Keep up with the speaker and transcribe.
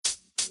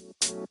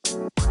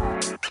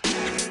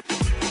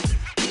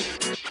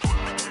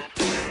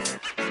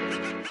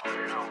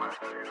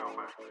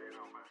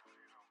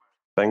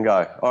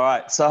Bingo. All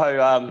right. So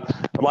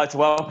I'd like to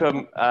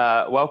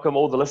welcome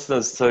all the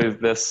listeners to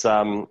this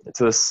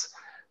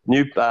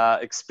new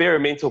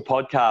experimental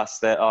podcast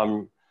that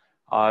I'm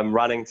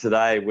running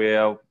today,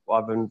 where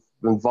I've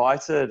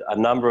invited a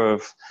number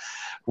of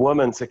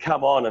women to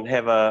come on and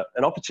have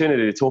an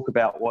opportunity to talk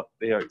about what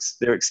their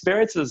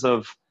experiences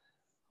of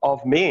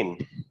men,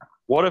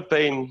 what have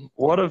been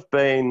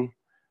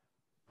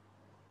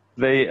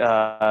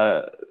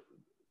the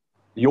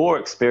your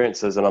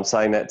experiences, and I'm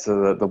saying that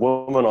to the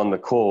woman on the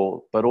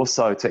call, but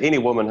also to any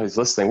woman who's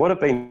listening. What have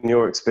been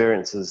your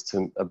experiences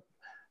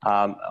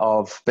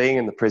of being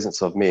in the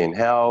presence of men?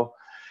 How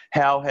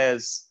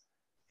has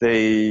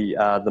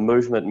the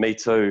movement Me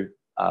Too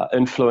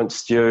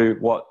influenced you?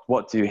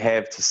 What do you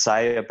have to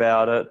say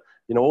about it?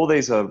 You know, all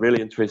these are really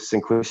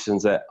interesting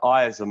questions that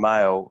I, as a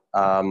male,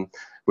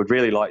 would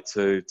really like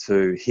to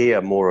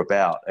hear more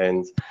about.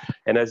 And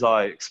as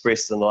I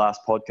expressed in the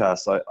last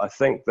podcast, I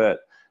think that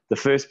the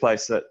first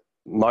place that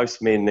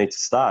most men need to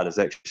start is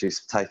actually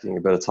taking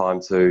a bit of time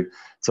to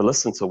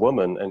listen to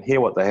women and hear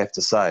what they have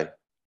to say.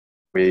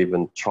 We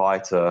even try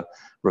to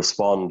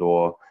respond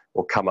or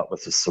come up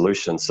with a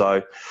solution.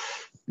 So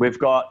we've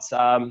got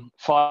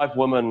 5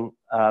 women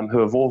who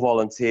have all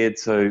volunteered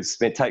to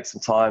take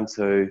some time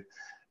to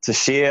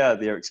share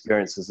their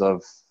experiences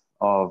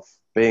of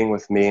being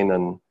with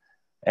men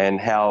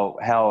and how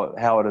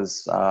it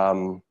has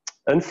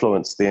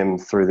influenced them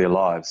through their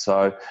lives.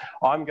 So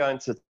I'm going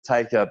to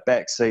take a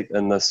back seat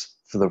in this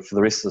for the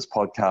rest of this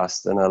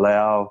podcast and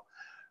allow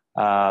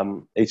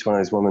each one of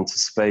these women to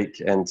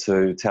speak and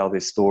to tell their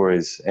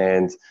stories.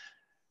 And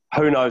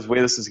who knows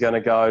where this is going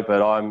to go,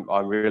 but I'm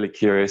really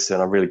curious,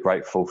 and I'm really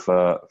grateful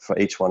for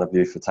each one of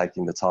you for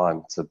taking the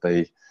time to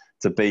be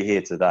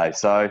here today.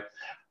 So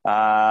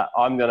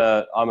I'm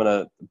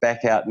gonna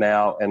back out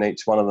now, and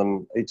each one of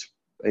them, each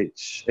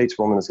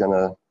woman is going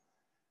to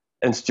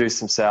introduce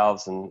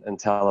themselves and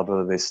tell a bit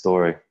of their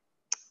story.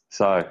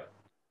 So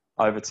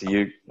over to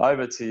you,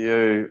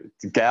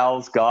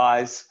 gals,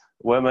 guys,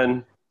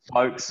 women,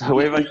 folks,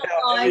 however you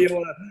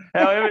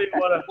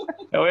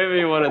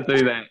want to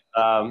do that.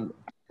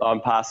 I'm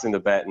passing the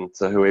baton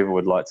to whoever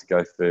would like to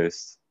go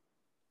first.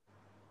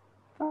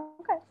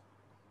 Okay.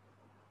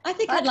 I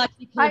think I'd like to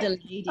be called a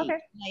lady. Okay.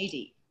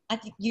 Lady. I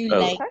think you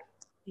lady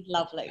is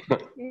lovely.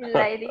 You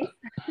ladies.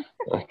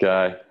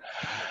 Okay.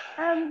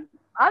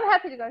 I'm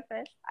happy to go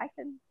first. I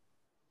can.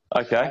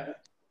 Okay.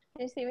 Can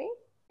you see me?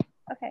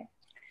 Okay.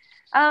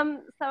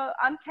 So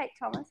I'm Kate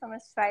Thomas. I'm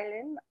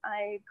Australian.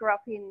 I grew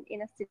up in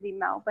inner city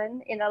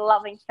Melbourne in a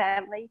loving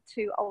family,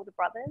 2 older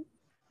brothers.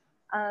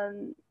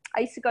 I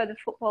used to go to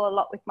football a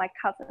lot with my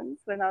cousins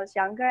when I was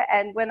younger,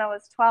 and when I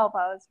was 12,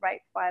 I was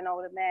raped by an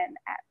older man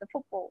at the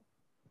football.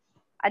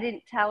 I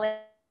didn't tell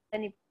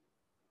anybody,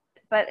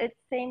 but it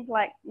seemed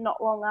like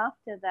not long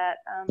after that,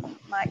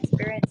 my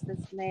experience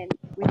with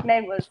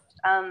men was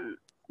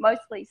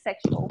mostly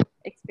sexual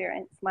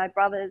experience. My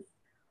brother's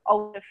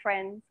older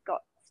friends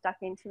got stuck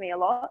into me a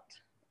lot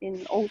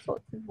in all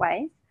sorts of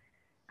ways,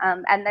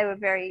 and they were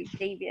very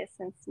devious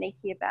and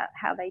sneaky about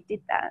how they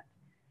did that.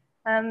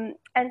 And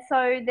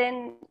so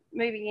then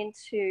moving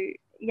into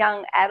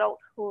young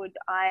adulthood,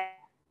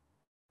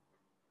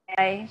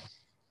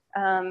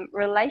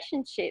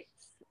 relationships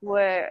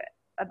were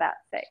about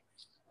sex,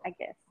 I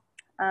guess.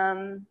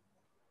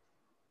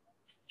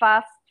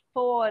 Fast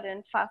forward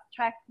and fast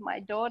track, my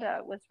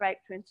daughter was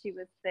raped when she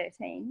was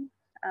 13.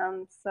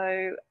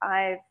 So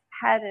I've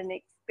had an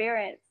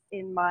experience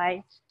in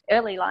my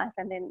early life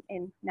and then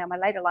in now my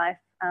later life,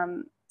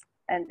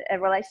 and a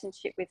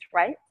relationship with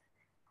rape.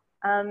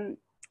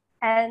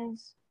 And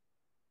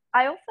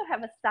I also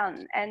have a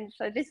son, and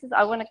so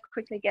I want to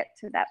quickly get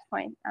to that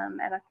point,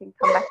 and I can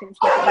come back and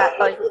talk about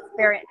those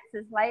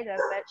experiences later.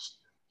 But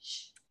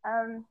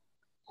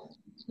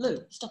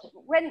Lou, stop it.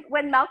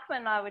 When Malcolm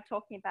and I were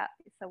talking about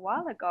this a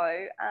while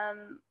ago,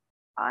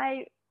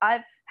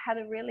 I've had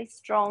a really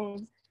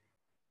strong,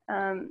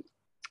 I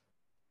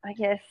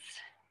guess,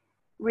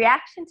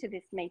 reaction to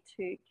this Me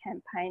Too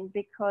campaign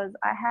because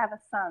I have a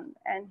son,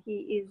 and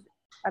he is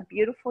a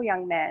beautiful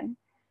young man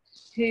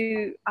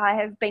who I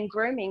have been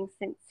grooming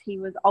since he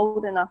was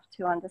old enough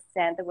to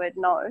understand the word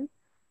no,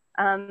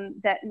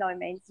 that no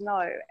means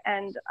no.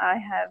 And I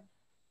have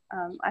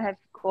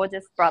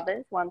gorgeous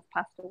brothers. One's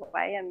passed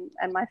away, and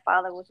my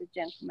father was a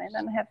gentleman.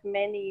 And I have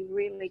many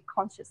really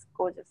conscious,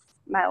 gorgeous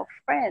male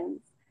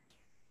friends.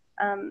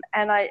 And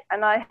I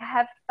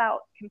have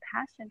felt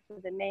compassion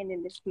for the men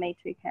in this Me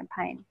Too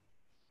campaign.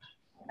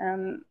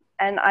 And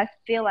I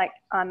feel like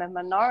I'm a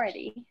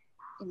minority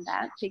in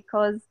that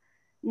because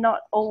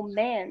not all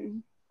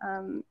men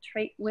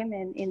treat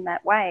women in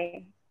that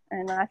way.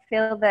 And I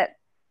feel that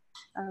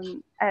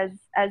as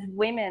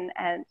women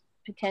and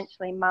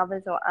potentially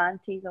mothers or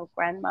aunties or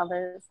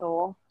grandmothers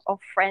or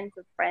friends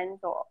of friends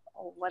or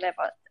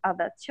whatever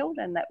other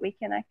children, that we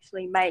can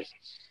actually make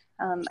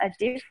a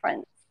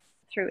difference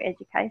through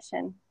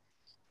education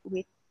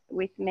with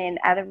with men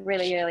at a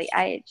really early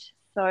age.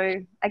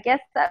 So I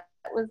guess that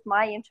was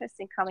my interest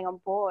in coming on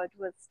board,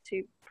 was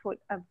to put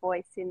a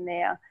voice in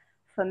there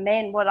for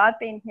men. What I've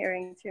been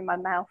hearing through my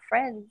male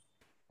friends'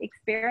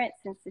 experience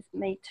since this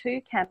Me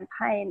Too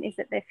campaign is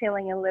that they're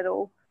feeling a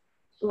little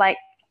like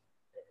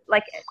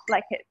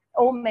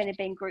all men are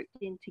being grouped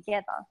in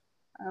together,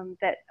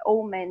 that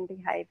all men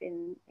behave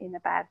in a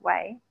bad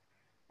way,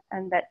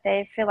 and that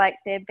they feel like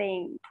they're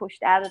being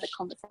pushed out of the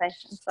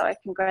conversation. So I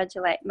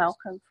congratulate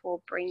Malcolm for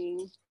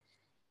bringing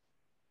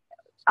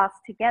us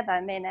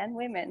together, men and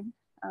women,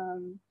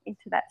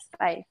 into that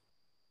space.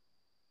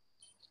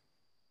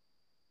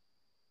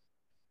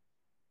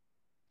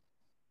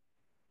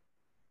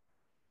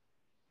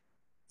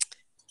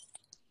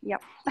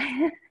 Yep.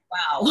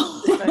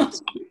 Wow.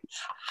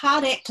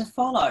 Hard act to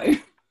follow.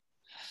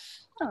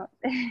 Oh.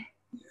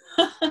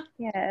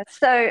 Yeah.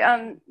 So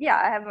I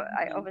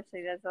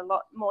obviously there's a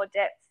lot more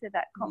depth to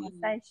that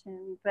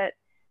conversation, but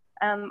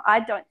I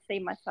don't see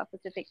myself as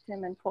a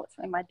victim, and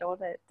fortunately my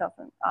daughter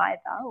doesn't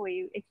either.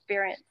 We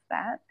experienced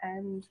that,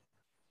 and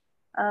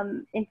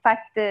in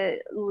fact the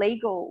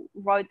legal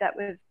road that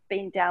we've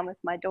been down with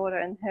my daughter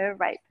and her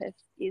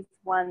rapist is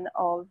one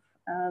of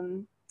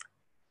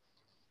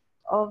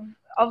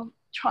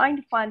trying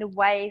to find a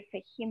way for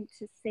him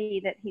to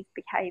see that his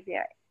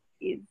behaviour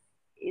is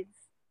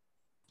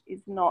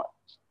not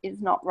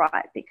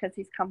right, because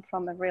he's come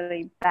from a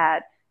really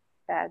bad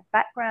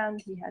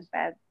background. He had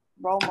bad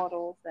role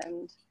models,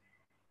 and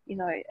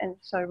and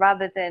so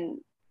rather than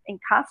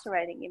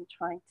incarcerating him,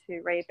 trying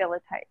to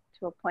rehabilitate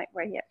to a point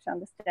where he actually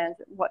understands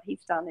that what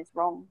he's done is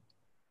wrong.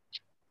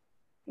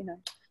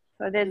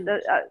 So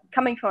there's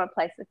coming from a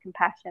place of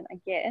compassion, I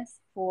guess,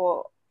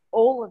 for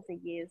all of the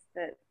years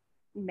that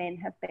men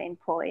have been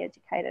poorly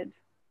educated,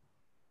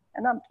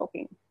 and I'm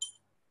talking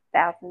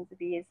thousands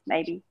of years,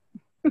 maybe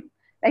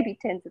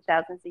tens of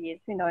thousands of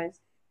years, who knows.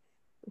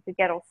 We could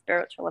get all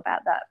spiritual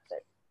about that,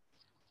 but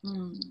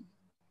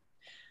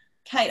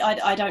Kate,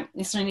 I don't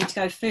necessarily need to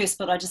go first,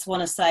 but I just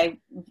want to say,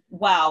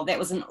 wow, that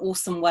was an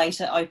awesome way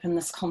to open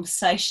this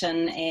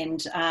conversation,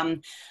 and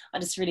I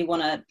just really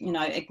want to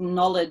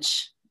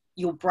acknowledge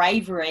your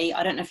bravery.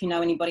 I don't know if you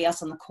know anybody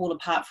else on the call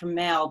apart from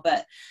Mel,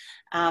 but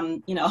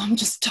I'm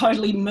just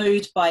totally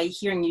moved by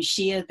hearing you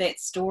share that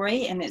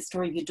story, and that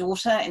story of your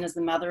daughter. And as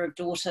the mother of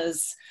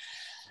daughters,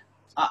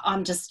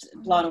 I'm just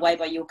blown away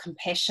by your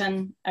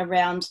compassion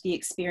around the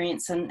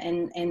experience and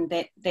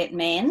that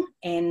man,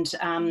 and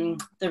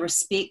the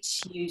respect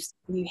you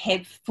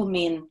have for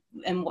men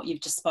and what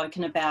you've just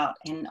spoken about.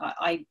 And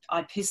I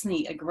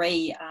personally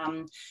agree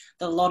that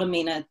a lot of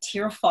men are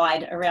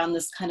terrified around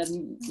this kind of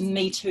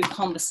Me Too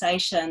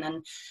conversation.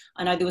 And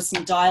I know there was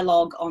some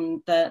dialogue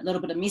on the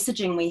little bit of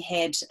messaging we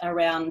had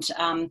around,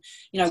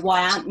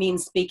 why aren't men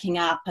speaking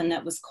up? And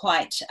it was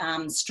quite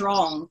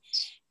strong.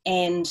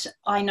 And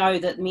I know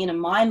that men in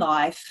my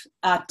life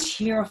are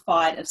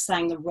terrified of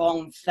saying the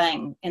wrong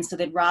thing, and so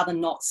they'd rather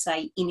not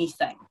say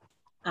anything.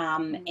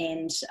 I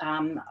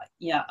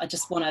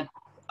just want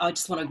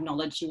to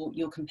acknowledge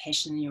your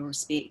compassion and your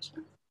respect.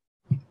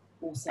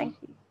 Awesome. Thank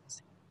you.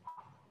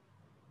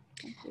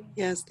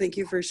 Yes, thank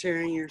you for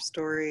sharing your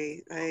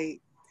story. I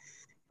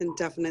can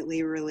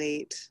definitely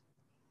relate,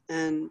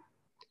 and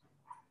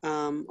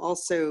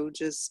also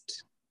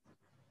just.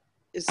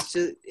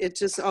 It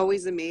just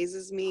always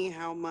amazes me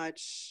how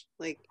much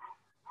like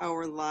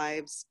our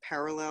lives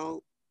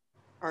parallel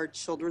our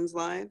children's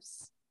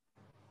lives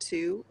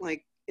too.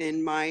 Like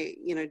in my,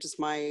 just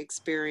my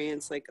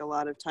experience, like a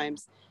lot of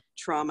times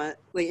trauma,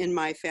 like in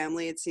my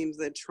family, it seems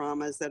that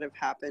traumas that have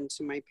happened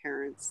to my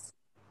parents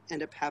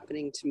end up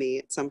happening to me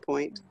at some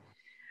point.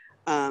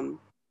 And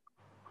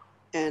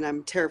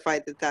I'm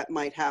terrified that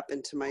might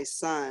happen to my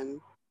son,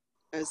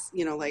 as,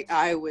 like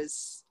I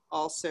was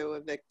also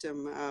a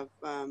victim of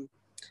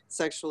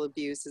sexual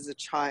abuse as a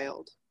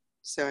child.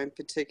 So I'm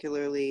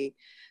particularly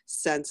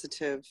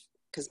sensitive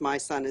because my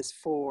son is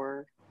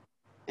 4,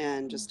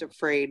 and just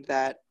afraid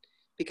that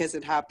because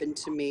it happened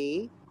to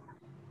me,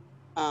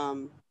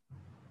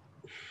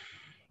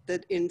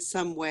 that in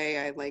some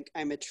way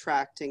I'm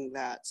attracting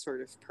that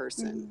sort of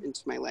person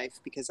into my life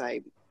because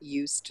I'm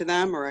used to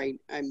them, or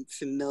I'm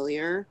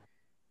familiar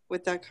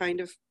with that kind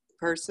of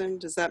person.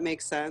 Does that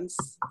make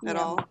sense at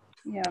all?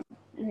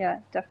 Yeah,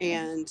 definitely.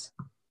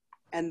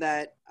 And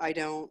that I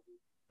don't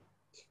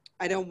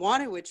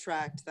want to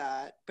attract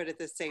that, but at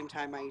the same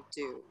time I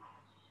do.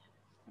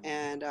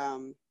 And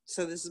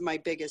so this is my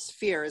biggest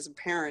fear as a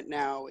parent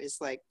now, is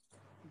like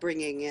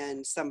bringing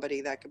in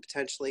somebody that could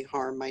potentially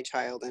harm my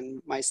child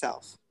and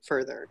myself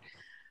further.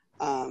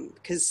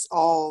 Because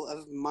all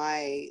of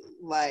my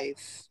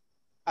life,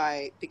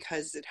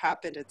 because it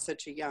happened at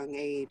such a young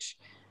age,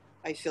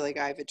 I feel like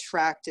I've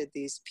attracted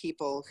these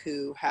people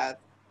who have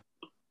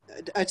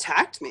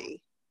attacked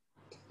me.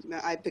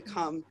 I've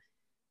become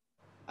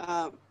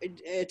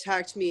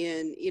attacked me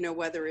in,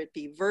 whether it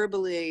be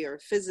verbally or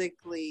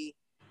physically.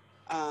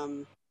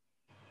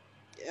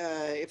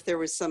 If there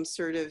was some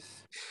sort of,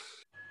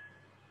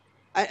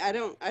 I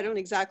don't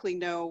exactly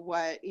know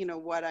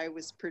what I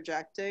was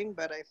projecting,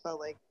 but I felt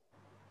like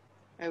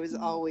I was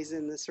always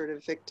in this sort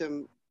of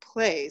victim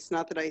place.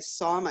 Not that I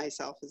saw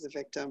myself as a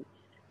victim,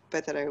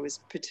 but that I was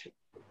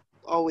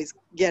always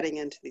getting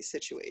into these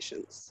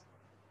situations.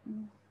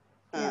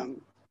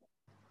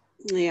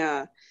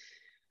 Yeah.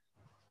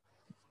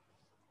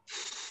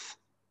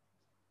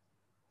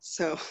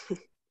 So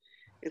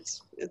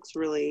it's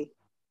really,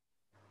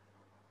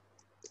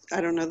 I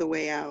don't know the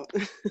way out.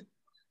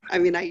 I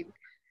mean, I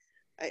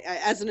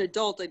as an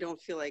adult, I don't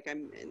feel like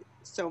I'm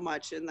so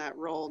much in that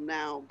role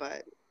now,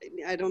 but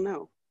I don't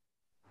know.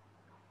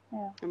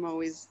 Yeah. I'm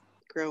always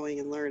growing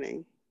and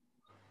learning.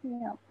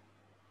 Yeah.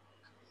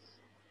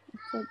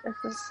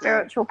 It's a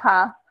spiritual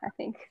path, I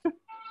think.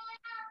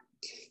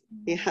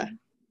 Yeah.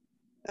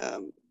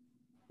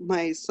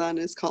 My son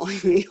is calling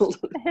me.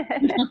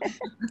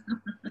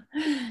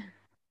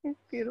 It's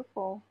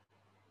beautiful.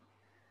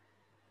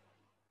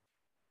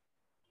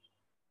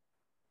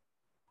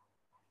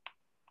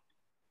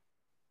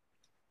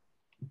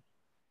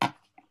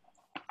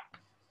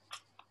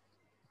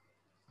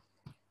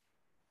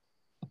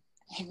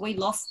 Have we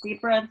lost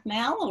Deborah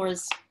now, or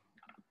is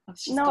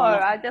she No, gone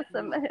off? I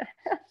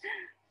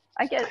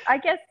just I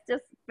guess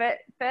just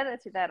further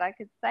to that, I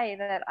could say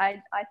that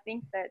I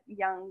think that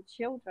young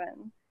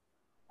children,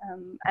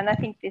 and I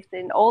think this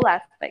in all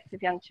aspects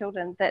of young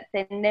children, that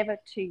they're never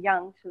too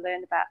young to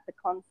learn about the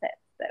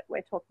concepts that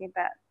we're talking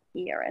about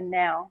here and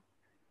now.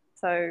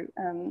 So,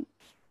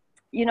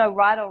 you know,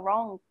 right or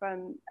wrong,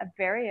 from a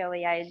very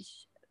early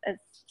age, as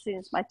soon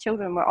as my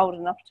children were old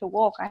enough to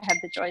walk, I had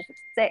the joys of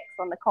sex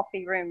on the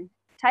coffee room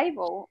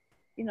table,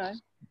 you know,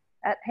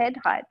 at head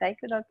height. They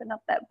could open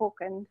up that book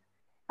and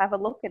have a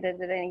look at it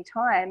at any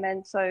time.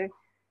 And so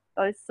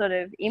those sort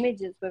of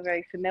images were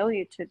very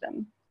familiar to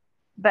them.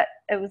 But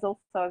it was also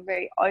a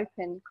very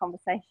open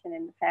conversation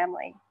in the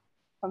family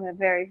from a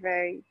very,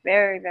 very,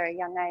 very, very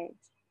young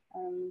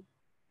age.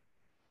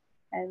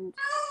 And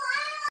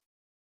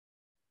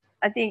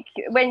I think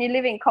when you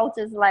live in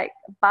cultures like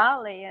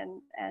Bali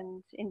and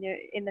in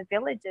the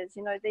villages,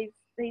 you know,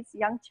 these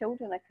young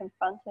children are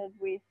confronted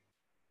with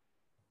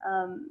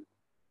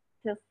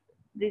just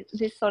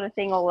this sort of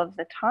thing all of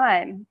the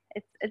time.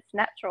 It's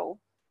natural.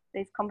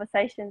 These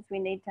conversations we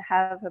need to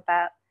have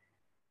about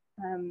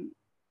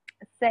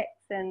sex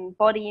and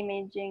body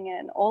imaging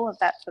and all of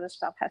that sort of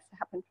stuff has to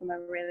happen from a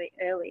really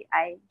early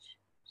age,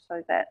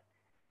 so that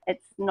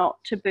it's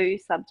not taboo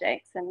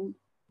subjects, and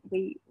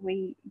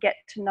we get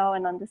to know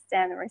and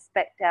understand and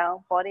respect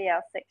our body,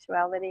 our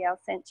sexuality, our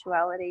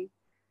sensuality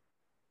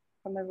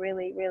from a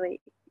really, really,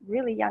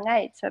 really young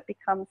age, so it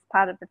becomes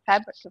part of the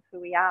fabric of who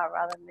we are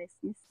rather than this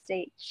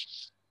mystique.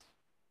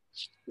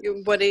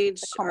 What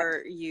age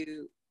are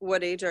you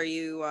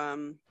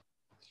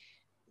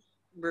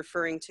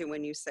referring to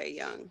when you say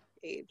young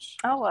age?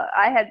 Oh, well,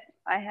 I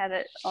had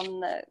it on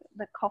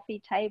the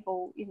coffee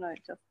table, you know,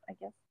 just I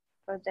guess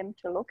for them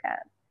to look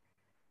at.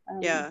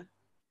 Yeah.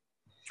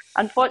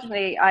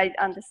 Unfortunately, I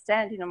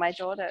understand, you know, my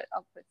daughter,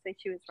 obviously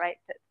she was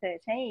raped at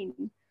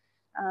 13,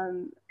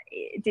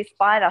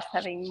 despite us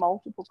having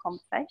multiple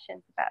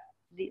conversations about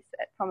this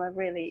from a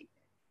really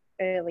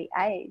early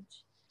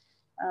age.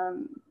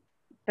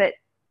 But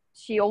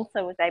she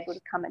also was able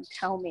to come and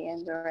tell me,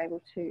 and we were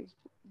able to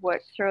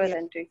work through it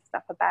and do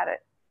stuff about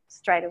it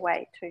straight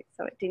away too.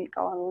 So it didn't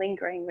go on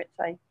lingering, which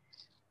I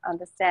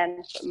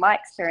understand from my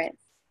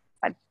experience.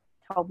 I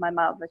told my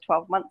mother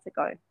 12 months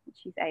ago, and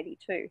she's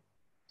 82.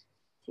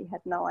 She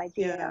had no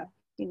idea,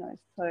 you know.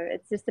 So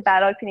it's just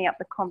about opening up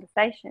the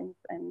conversations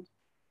and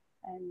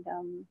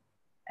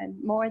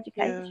more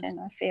education,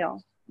 I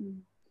feel.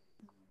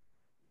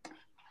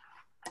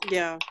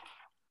 Yeah.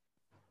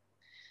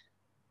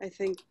 I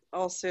think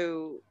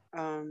also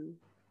a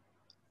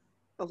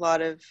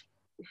lot of,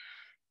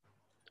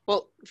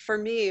 well, for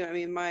me, I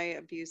mean, my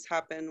abuse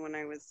happened when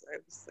I was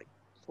like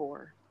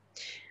 4.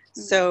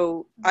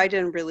 So I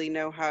didn't really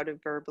know how to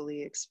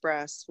verbally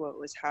express what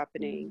was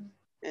happening.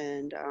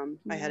 And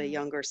I had a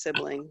younger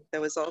sibling that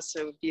was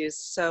also abused.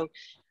 So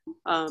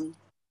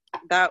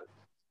that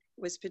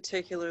was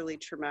particularly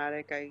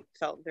traumatic. I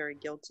felt very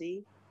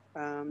guilty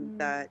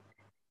that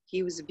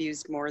he was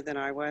abused more than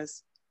I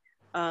was.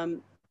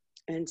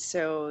 And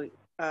so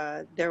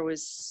there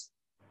was,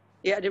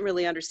 I didn't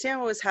really understand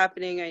what was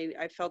happening.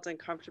 I felt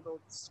uncomfortable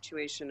with the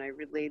situation. I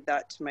relayed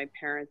that to my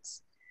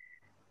parents,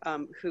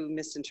 who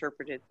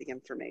misinterpreted the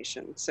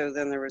information. So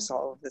then there was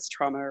all of this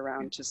trauma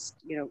around just,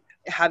 you know,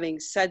 having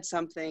said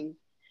something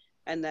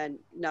and then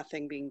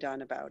nothing being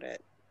done about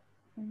it.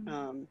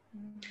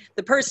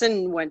 The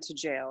person went to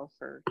jail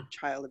for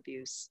child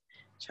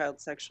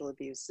sexual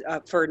abuse,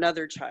 for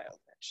another child,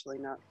 actually,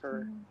 not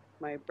for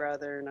my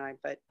brother and I,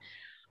 but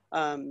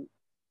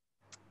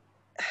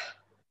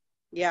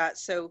yeah,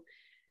 so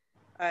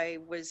I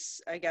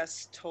was, I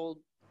guess, told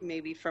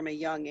maybe from a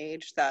young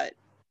age that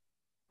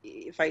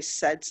if I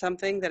said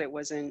something that it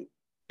wasn't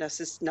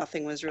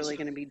nothing was really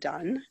going to be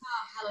done.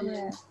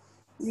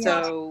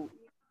 So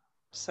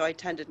I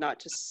tended not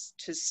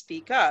to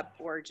speak up,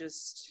 or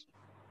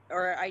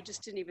I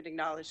just didn't even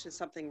acknowledge that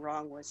something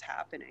wrong was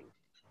happening,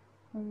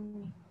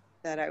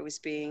 that I was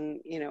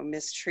being, you know,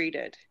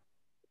 mistreated.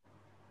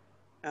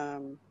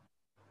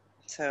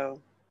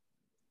 So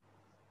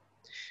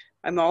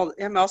I'm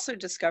also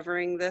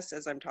discovering this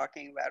as I'm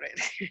talking about it.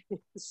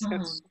 So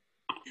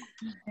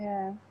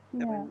Yeah.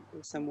 in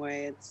some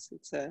way, it's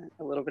a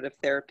little bit of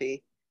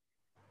therapy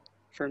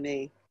for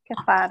me.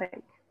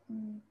 Cathartic.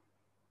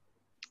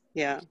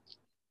 Yeah.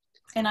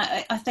 And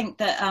I think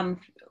that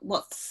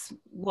what's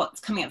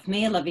coming up for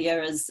me,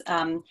 Olivia, is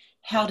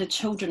how do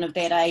children of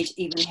that age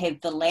even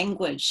have the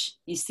language?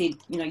 You said,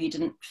 you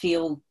didn't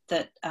feel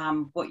that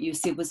what you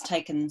said was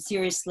taken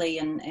seriously,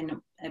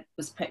 and it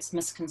was perhaps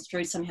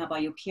misconstrued somehow by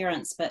your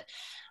parents. But,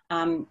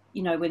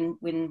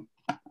 when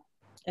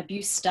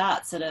abuse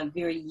starts at a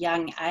very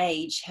young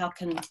age, how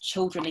can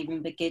children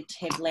even begin to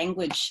have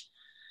language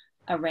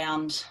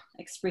around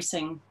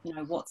expressing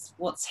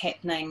what's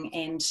happening?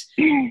 And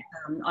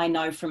I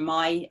know from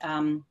my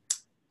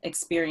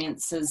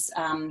experiences,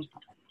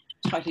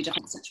 totally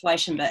different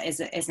situation, but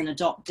as an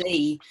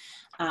adoptee,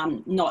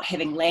 not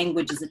having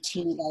language as a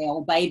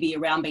 10-day-old baby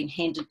around being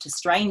handed to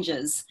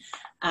strangers,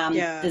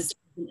 there's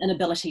an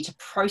inability to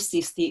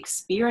process the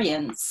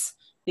experience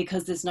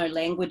because there's no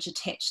language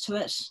attached to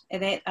it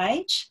at that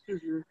age.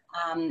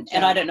 And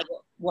I don't know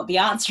what the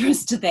answer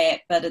is to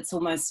that, but it's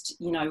almost,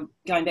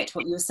 going back to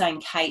what you were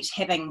saying, Kate,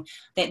 having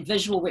that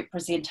visual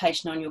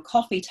representation on your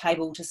coffee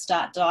table to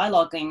start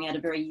dialoguing at a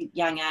very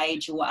young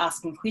age or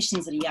asking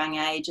questions at a young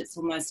age. It's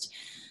almost,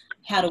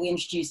 how do we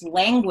introduce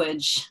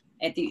language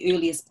at the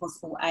earliest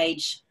possible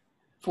age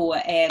for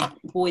our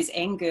boys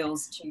and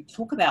girls to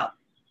talk about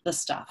this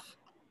stuff?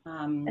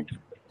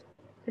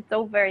 It's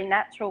all very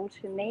natural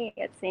to me.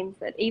 It seems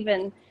that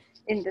even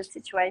in the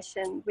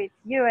situation with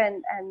you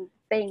and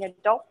being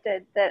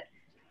adopted, that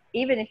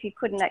even if you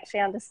couldn't actually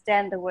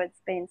understand the words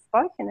being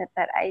spoken at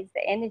that age,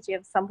 the energy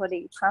of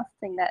somebody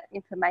passing that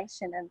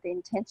information and the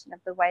intention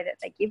of the way that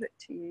they give it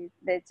to you,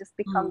 there just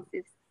becomes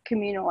this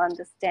communal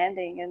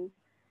understanding. And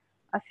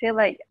I feel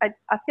like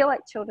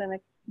children are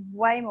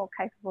way more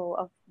capable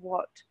of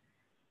what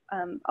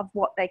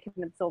they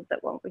can absorb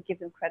that what we give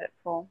them credit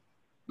for.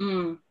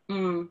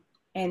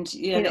 And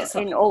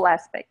in all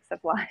aspects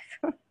of life.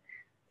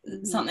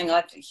 Something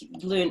I've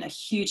learned a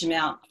huge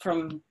amount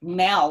from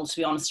Mal, to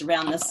be honest,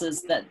 around this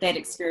is that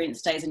experience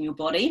stays in your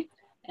body.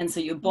 And so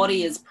your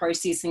body is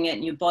processing it,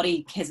 and your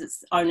body has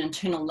its own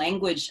internal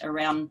language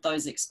around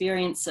those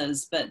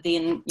experiences. But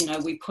then,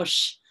 we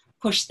push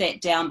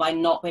that down by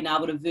not being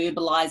able to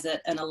verbalize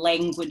it in a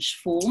language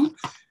form.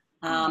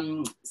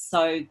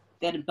 So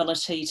that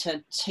ability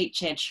to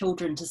teach our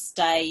children to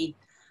stay,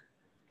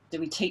 do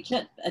we teach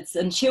it? It's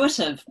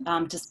intuitive,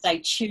 to stay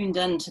tuned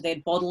into their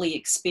bodily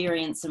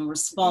experience and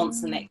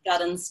response and that gut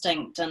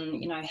instinct.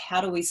 And,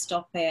 how do we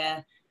stop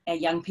our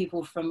young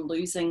people from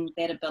losing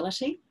that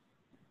ability?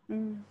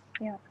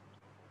 Yeah.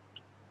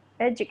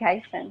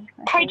 Education.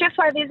 Hey, just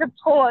while there's a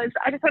pause,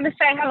 I just want to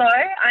say hello.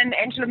 I'm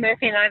Angela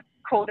Murphy and I've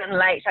called in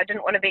late. I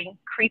didn't want to be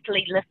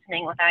creepily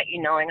listening without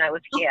you knowing I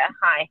was here.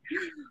 Hi.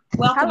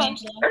 Welcome,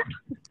 Angela.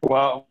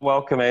 Well,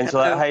 welcome,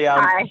 Angela. Hey,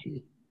 hi.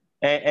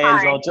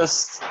 And I'll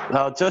just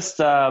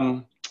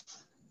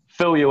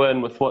fill you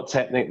in with what's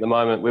happening at the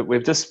moment.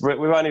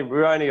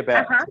 We're only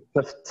about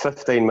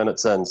 15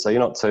 minutes in, so you're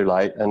not too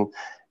late. And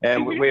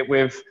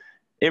we've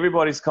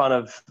everybody's kind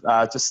of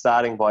just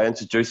starting by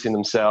introducing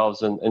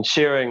themselves and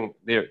sharing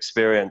their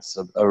experience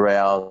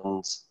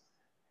around,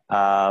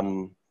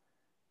 why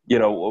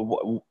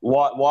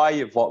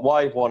you've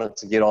wanted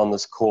to get on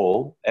this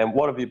call, and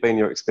what have been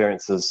your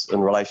experiences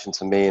in relation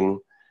to men.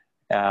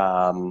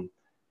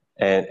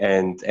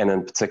 And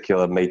in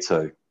particular, Me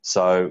Too.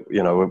 So,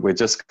 we're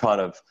just kind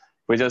of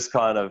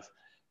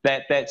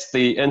that's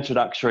the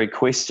introductory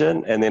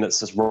question, and then it's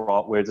just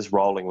we're just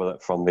rolling with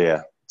it from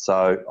there.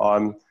 So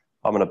I'm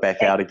going to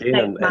back out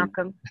again,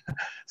 and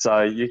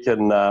so you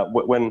can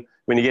when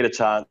you get a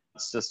chance,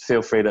 just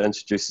feel free to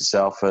introduce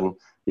yourself and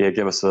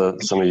give us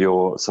some of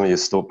your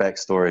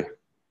backstory.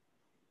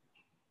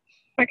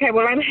 Okay,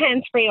 well, I'm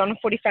hands-free on a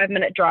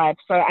 45-minute drive,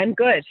 so I'm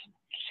good.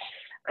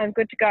 I'm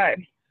good to go.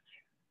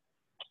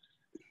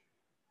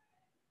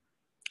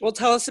 Well,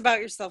 tell us about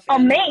yourself,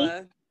 Angela.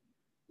 Me?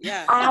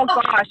 Yeah. Oh,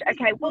 gosh.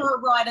 Okay. We're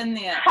right in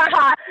there.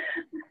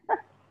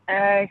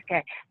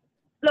 Okay.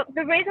 Look,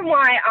 the reason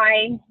why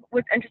I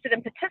was interested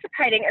in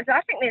participating is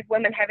I think there's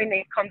women having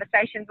these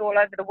conversations all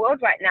over the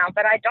world right now,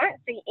 but I don't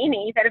see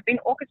any that have been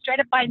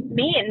orchestrated by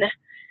men.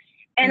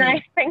 And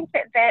I think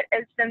that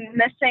is the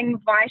missing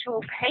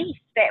vital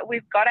piece, that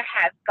we've got to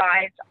have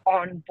guys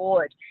on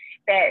board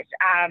that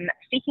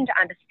seeking to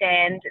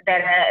understand,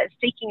 that are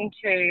seeking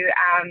to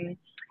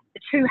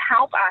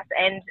help us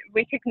and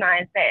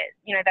recognize that,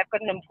 they've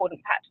got an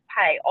important part to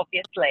play,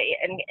 obviously,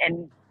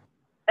 in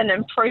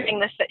improving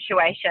the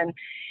situation.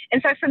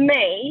 And so for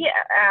me,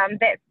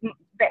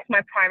 that's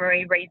my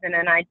primary reason.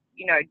 And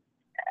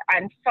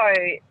I'm so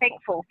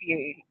thankful for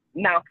you,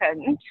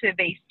 Malcolm, to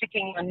be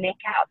sticking your neck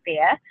out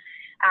there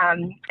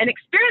and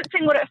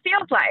experiencing what it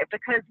feels like,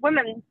 because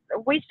women,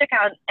 we stick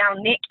our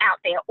neck out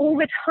there all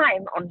the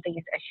time on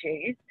these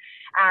issues.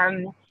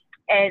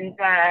 And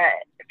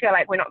feel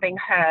like we're not being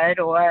heard,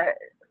 or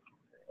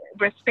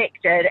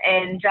respected,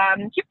 and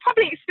you've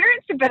probably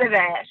experienced a bit of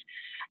that.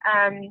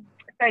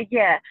 So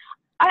yeah,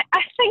 I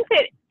think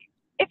that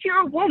if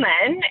you're a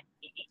woman,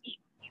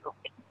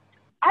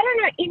 I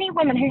don't know any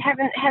woman who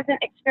hasn't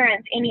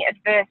experienced any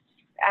adverse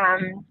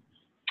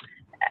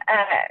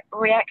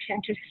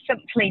reaction to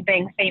simply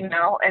being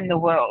female in the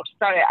world.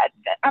 So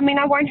I mean,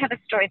 I won't have a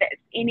story that's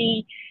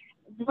any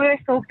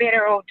worse or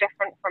better or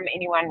different from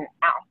anyone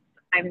else.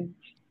 I'm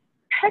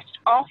pissed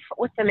off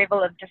with the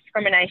level of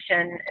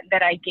discrimination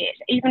that I get,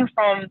 even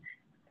from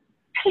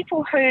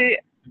people who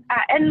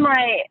are in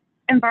my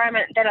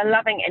environment that are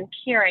loving and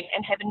caring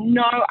and have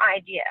no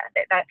idea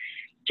that they're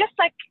just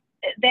like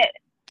that,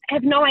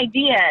 have no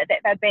idea that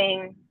they're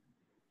being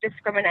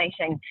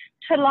discriminating,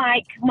 to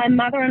like my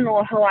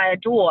mother-in-law who I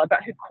adore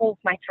but who calls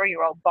my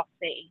 3-year-old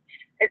bossy.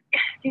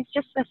 There's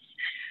just this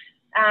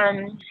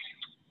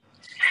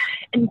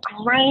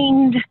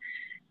ingrained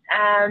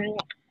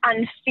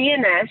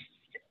unfairness,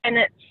 and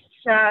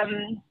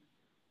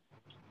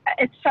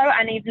it's so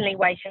unevenly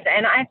weighted,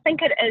 and I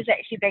think it is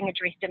actually being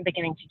addressed and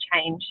beginning to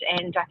change,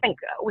 and I think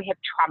we have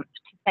Trump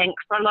to thank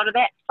for a lot of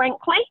that,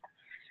 frankly.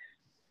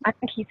 I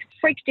think he's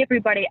freaked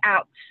everybody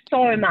out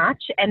so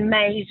much and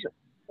made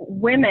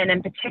women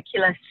in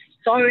particular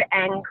so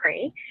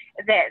angry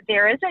that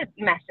there is a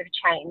massive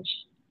change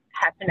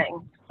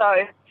happening.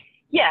 So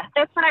yeah,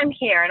 that's what I'm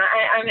here, and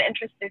I'm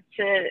interested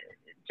to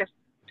just,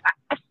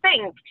 I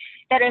think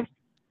that if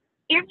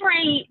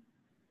every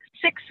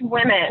 6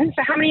 women,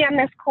 so how many on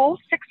this call?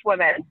 6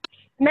 women.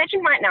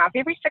 Imagine right now if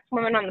every 6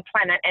 women on the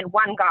planet and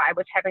 1 guy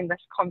was having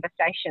this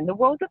conversation, the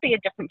world would be a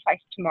different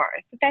place tomorrow.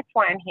 So that's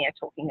why I'm here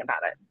talking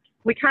about it.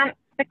 We can't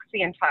fix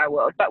the entire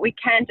world, but we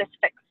can just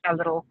fix our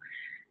little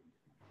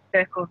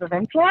circles of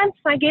influence,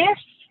 I guess.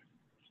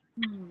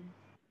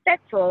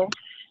 That's all.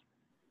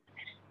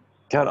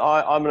 Kat,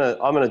 I'm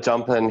gonna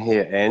jump in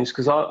here, Ange,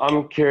 because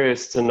I'm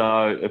curious to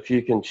know if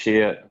you can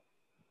share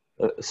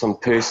some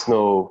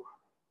personal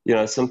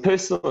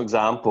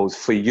examples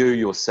for you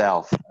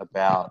yourself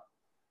about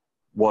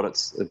what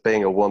it's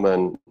being a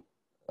woman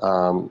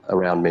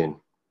around men.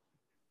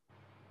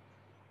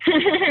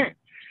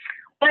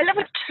 I live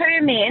with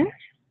 2 men,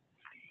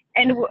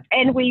 and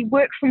we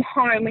work from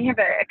home. We have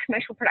a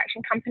commercial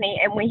production company,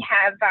 and we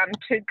have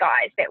 2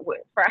 guys that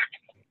work for us.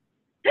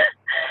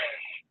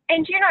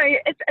 And you know,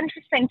 it's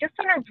interesting, just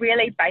on a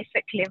really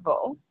basic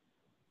level.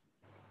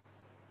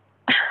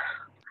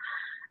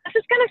 This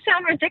is going to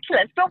sound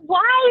ridiculous, but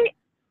why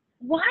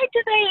is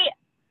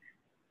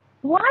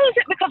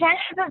it because I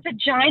have a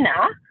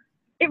vagina,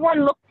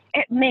 everyone looks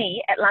at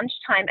me at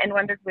lunchtime and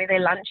wonders where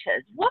their lunch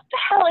is? What the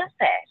hell is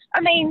that?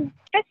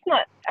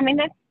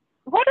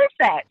 What is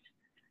that?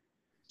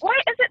 Why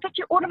is it that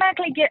you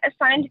automatically get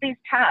assigned these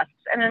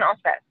tasks in an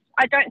office?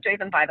 I don't do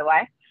them, by the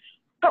way.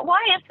 But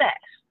why is that?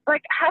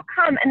 Like, how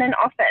come in an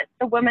office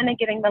the women are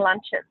getting the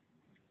lunches?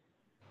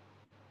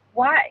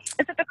 Why?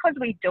 Is it because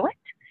we do it?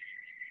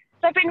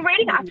 So I've been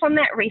reading up on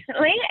that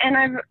recently, and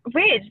I've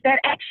read that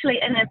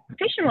actually in a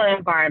professional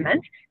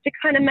environment, to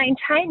kind of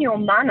maintain your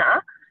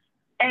mana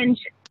and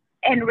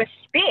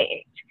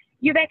respect,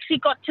 you've actually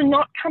got to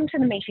not come to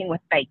the meeting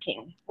with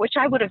baking, which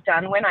I would have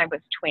done when I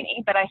was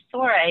 20, but I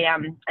saw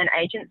an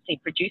agency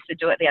producer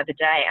do it the other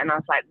day, and I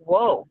was like,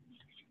 whoa,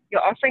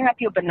 you're offering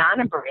up your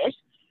banana bread,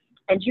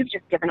 and you've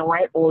just given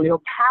away all your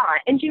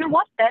power. And you know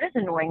what? That is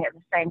annoying at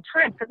the same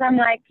time, because I'm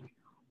like,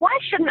 why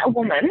shouldn't a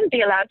woman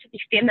be allowed to be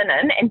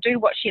feminine and do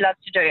what she loves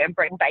to do and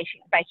bring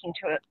baking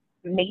to a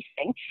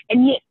meeting?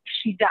 And yet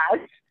she does.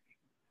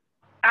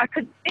 I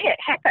could see it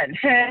happen.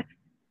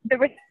 The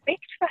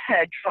respect for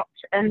her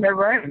dropped in the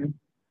room.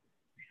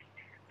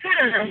 I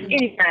don't know.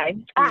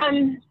 Anyway, I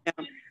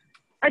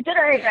did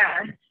a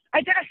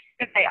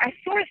survey. I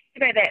saw a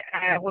survey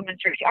that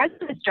Women's Group. I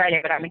live in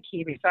Australia, but I'm a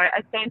Kiwi, so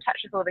I stay in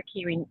touch with all the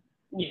Kiwi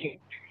news.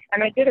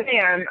 And I did I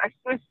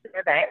saw a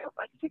survey.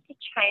 I think to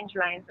change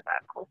lanes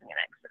about causing an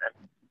accident.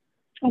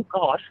 Oh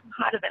God,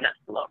 harder than it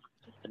looks.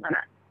 Just a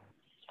minute.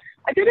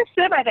 I did a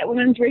survey that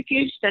Women's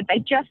Refuge did. They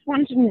just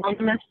wanted an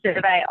anonymous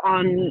survey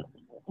on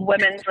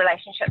women's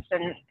relationships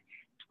and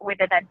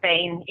whether they'd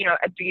been,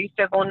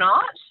 abusive or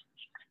not.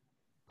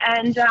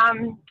 And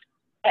I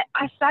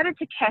started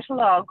to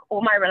catalogue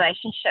all my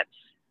relationships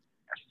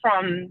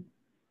from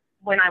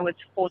when I was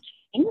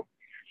 14,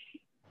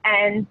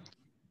 and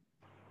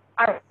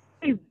I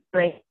really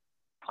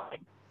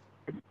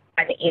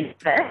by the end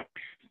of it.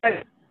 So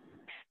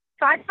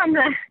aside from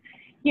the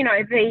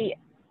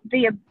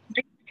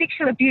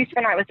sexual abuse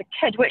when I was a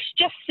kid, which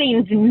just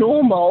seems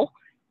normal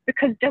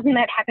because doesn't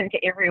that happen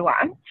to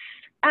everyone?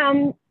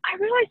 I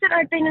realized that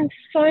I'd been in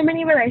so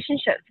many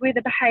relationships where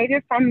the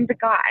behavior from the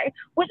guy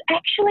was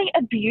actually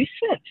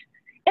abusive.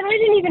 And I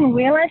didn't even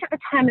realize at the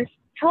time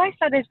until I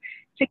started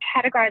to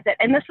categorize it.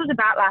 And this was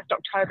about last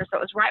October, so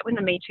it was right when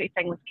the Me Too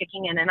thing was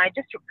kicking in. And I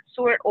just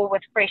saw it all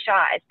with fresh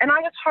eyes. And I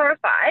was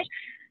horrified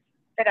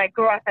that I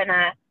grew up in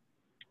a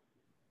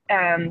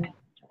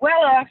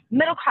well-off,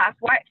 middle-class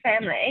white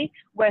family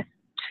with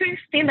 2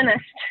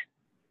 feminist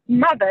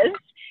mothers,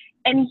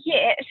 and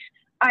yet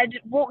I'd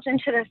walked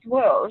into this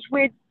world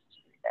where,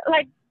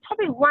 like,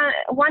 probably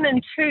one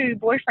in two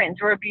boyfriends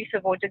were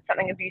abusive or did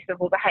something abusive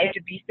or behaved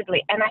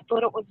abusively, and I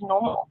thought it was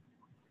normal.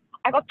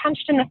 I got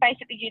punched in the face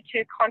at the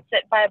U2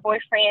 concert by a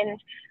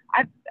boyfriend.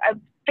 I've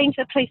been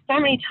to the police so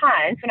many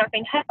times when I've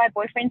been hit by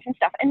boyfriends and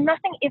stuff, and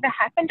nothing ever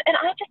happened, and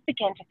I just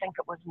began to think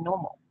it was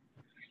normal.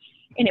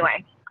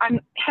 Anyway, I'm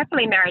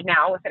happily married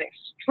now with an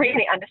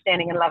extremely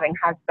understanding and loving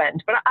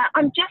husband, but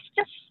I'm just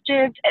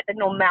disturbed at the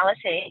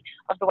normality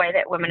of the way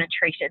that women are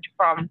treated,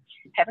 from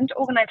having to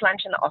organise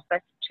lunch in the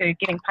office to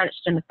getting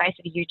punched in the face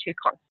at a U2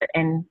 concert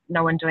and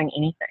no one doing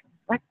anything.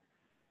 Like,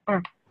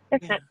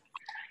 that's it.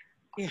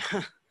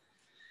 Yeah.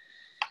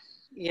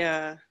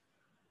 Yeah.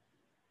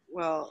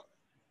 Well,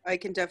 I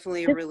can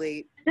definitely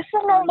relate. This is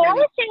the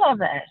normality of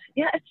it.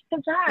 Yeah, it's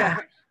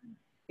bizarre.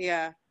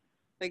 Yeah.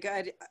 Like,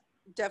 I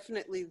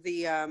definitely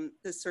the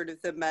sort of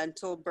the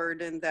mental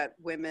burden that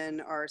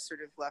women are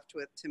sort of left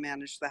with to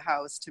manage the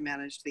house, to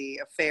manage the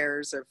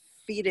affairs of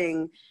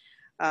feeding,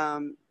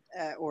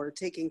 or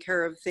taking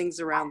care of things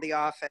around the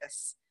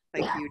office,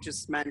 like you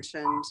just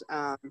mentioned.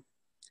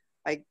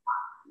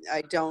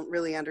 I don't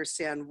really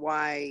understand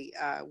why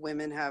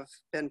women have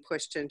been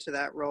pushed into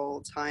that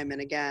role time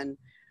and again.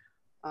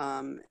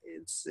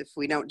 It's, if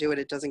we don't do it,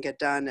 it doesn't get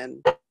done,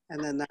 and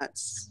then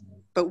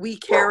but we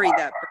carry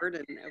that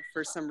burden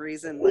for some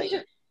reason. Like,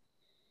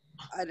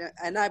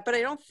 but I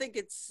don't think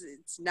it's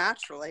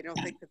natural. I don't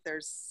think that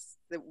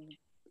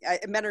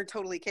men are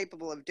totally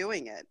capable of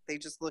doing it. They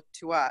just look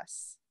to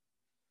us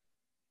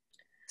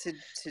to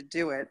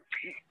do it.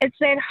 It's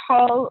that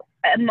whole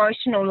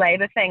emotional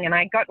labor thing, and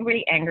I got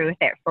really angry with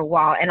that for a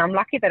while, and I'm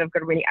lucky that I've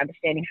got a really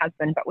understanding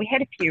husband, but we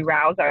had a few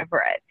rows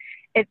over it.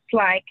 It's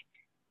like,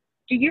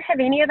 do you have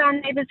any of our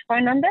neighbors'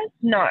 phone numbers?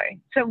 No.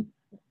 So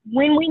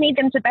when we need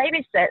them to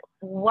babysit,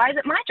 why is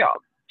it my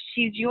job?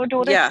 She's your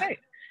daughter too.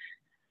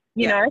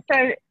 You know,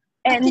 so,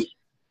 and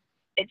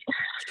it's,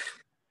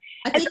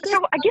 so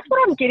I guess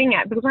what I'm getting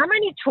at, because I'm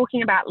only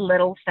talking about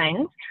little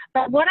things,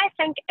 but what I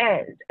think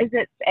is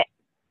it's,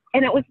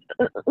 and it was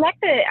like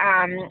the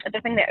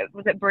thing that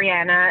was that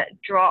Brianna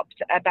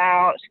dropped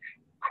about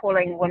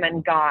calling women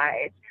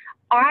guys.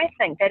 I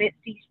think that it's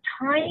these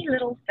tiny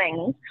little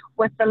things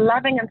with the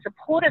loving and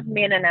supportive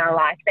men in our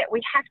life that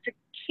we have to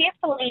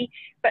carefully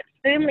but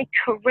firmly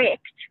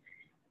correct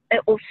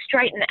or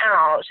straighten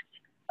out.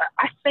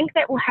 I think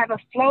that will have a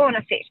flow-on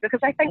effect,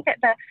 because I think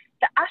that the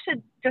utter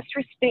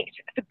disrespect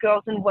for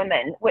girls and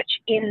women, which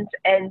ends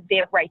in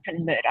their rape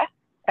and murder,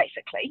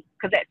 basically,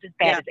 because that's as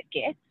bad as it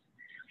gets.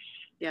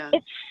 Yeah.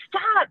 It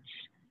starts,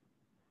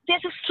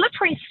 there's a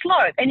slippery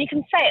slope, and you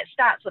can say it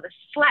starts with a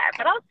slap,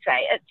 but I'd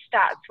say it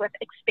starts with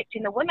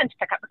expecting the women to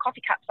pick up the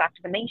coffee cups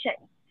after the meeting.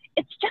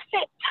 It's just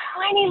that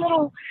tiny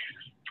little,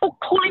 or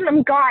calling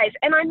them guys.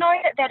 And I know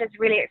that that is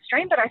really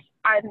extreme, but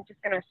I'm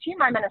just going to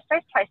assume I'm in a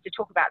safe place to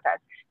talk about this.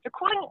 So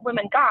calling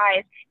women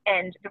guys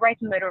and the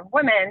rape and murder of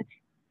women,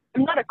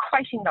 I'm not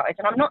equating those,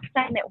 and I'm not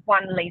saying that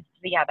one leads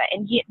to the other.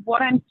 And yet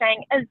what I'm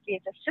saying is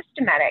there's a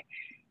systematic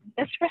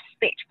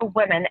disrespect for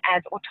women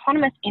as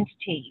autonomous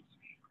entities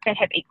that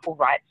have equal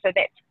rights. So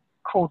that's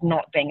called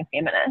not being a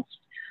feminist.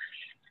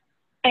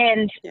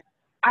 And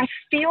I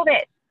feel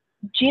that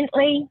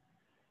gently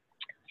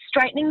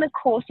straightening the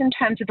course in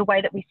terms of the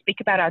way that we speak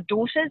about our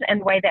daughters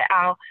and the way that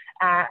our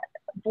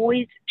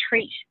boys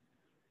treat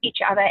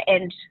each other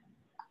and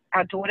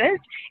our daughters,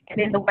 and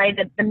then the way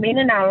that the men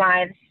in our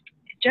lives,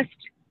 just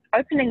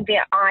opening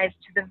their eyes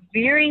to the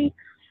very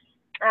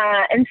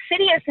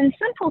insidious and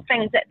simple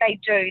things that they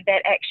do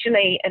that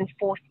actually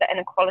enforce the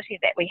inequality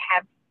that we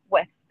have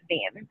with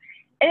them,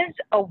 is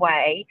a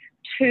way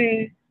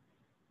to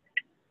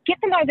get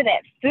them over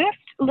that first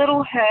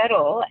little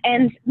hurdle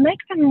and make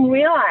them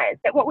realize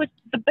that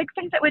the big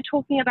things that we're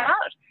talking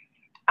about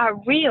are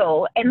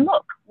real, and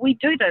look, we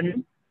do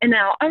them in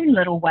our own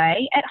little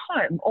way at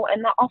home or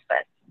in the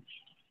office.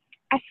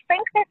 I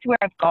think that's where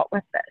I've got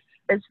with this,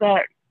 is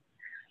that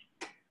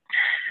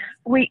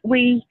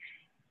we're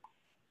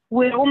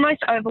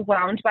almost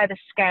overwhelmed by the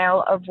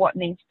scale of what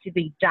needs to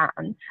be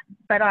done,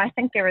 but I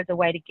think there is a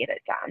way to get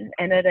it done,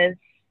 and it is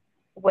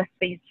with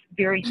these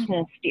very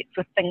small steps,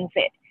 with things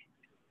that,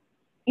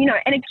 you know,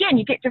 and again,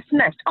 you get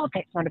dismissed. Oh,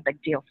 that's not a big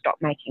deal. Stop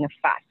making a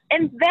fuss.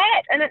 And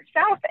that in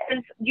itself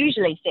is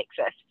usually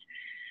sexist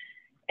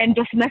and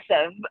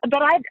dismissive.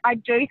 But I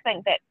do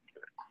think that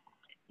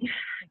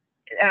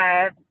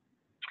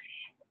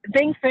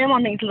being firm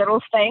on these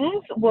little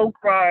things will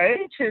grow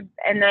to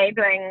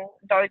enabling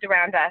those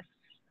around us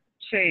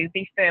to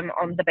be firm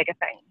on the bigger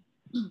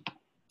things.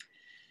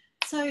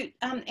 So,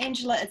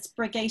 Angela, it's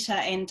Brigitte,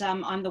 and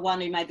I'm the one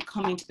who made the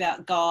comment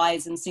about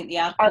guys and sent the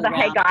article around.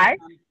 Hey guys.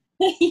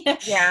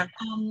 Yeah.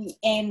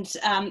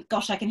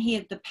 Gosh, I can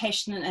hear the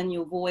passion in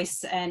your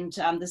voice, and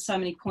there's so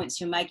many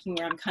points you're making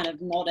where I'm kind of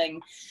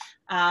nodding.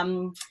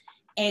 And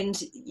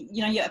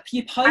you know,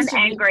 you posed.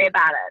 I'm angry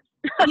about it.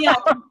 Yeah,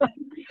 I can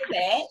hear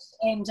that,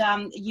 and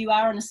you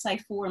are in a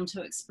safe forum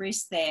to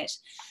express that.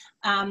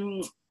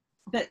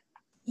 But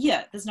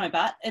yeah, there's no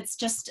but. It's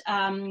just.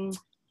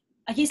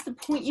 I guess the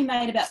point you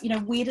made about,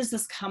 where does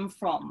this come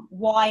from?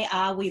 Why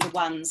are we the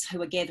ones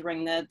who are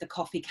gathering the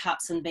coffee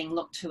cups and being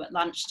looked to at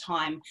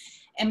lunchtime?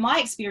 And my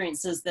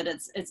experience is that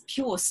it's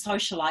pure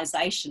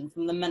socialization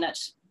from the minute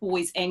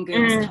boys and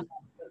girls come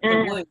out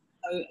of the womb.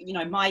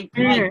 So, my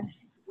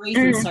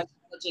reason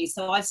sociology.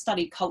 So I've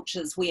studied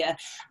cultures where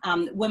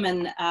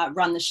women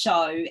run the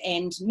show,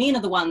 and men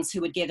are the ones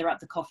who would gather up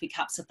the coffee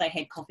cups if they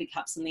had coffee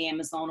cups in the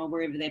Amazon or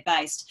wherever they're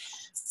based.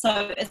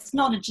 So it's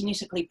not a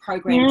genetically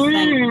programmed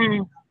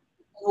thing.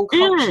 All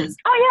cultures.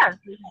 Oh yeah.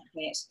 Like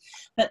that.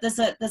 But there's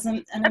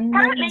an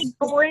apparently enormous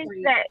boys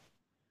history.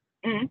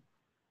 that.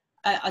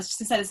 I was just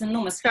going to say there's an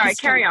enormous Sorry,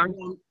 history carry on.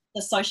 around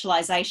the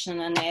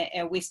socialization in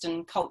our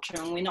Western culture,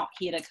 and we're not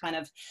here to kind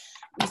of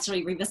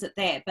necessarily revisit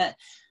that. But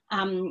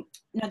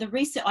the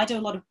research, I do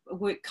a lot of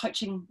work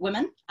coaching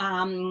women,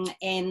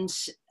 and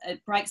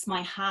it breaks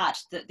my heart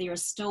that there are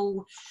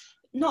still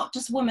not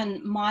just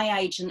women my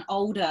age and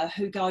older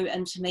who go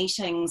into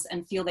meetings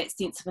and feel that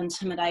sense of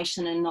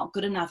intimidation and not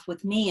good enough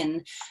with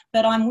men,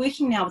 but I'm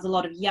working now with a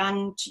lot of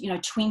young, early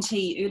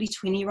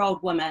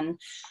 20-year-old women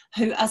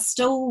who are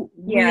still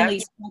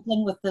really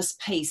struggling with this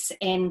piece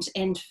and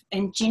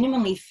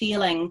genuinely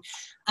feeling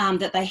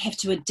that they have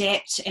to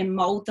adapt and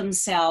mold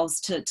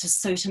themselves to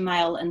suit a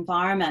male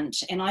environment.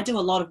 And I do a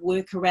lot of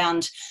work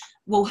around,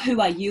 well, who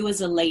are you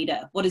as a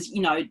leader? What is,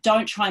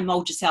 don't try and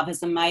mold yourself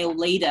as a male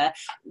leader.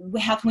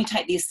 How can we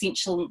take the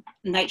essential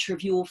nature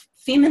of your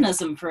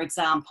feminism, for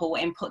example,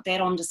 and put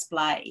that on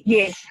display?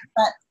 Yes.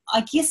 But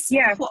I guess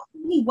what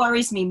really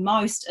worries me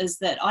most is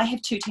that I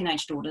have 2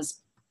 teenage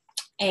daughters,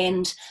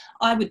 and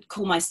I would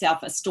call myself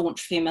a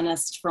staunch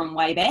feminist from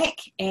way back.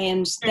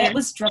 And that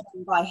was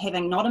driven by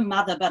having not a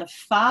mother, but a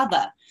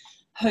father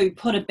who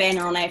put a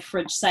banner on our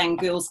fridge saying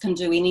girls can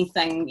do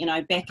anything,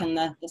 back in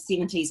the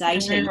 70s,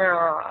 80s.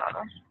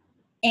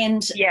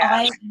 And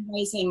I am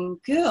raising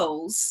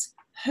girls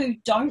who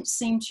don't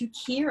seem to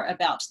care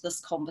about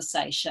this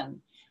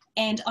conversation.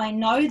 And I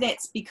know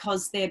that's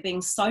because they're being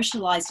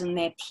socialized in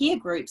their peer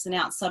groups and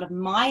outside of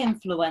my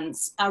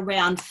influence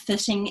around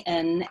fitting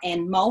in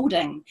and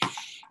molding.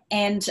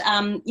 And,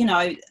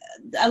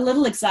 a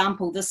little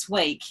example this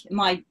week,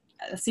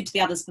 I said to the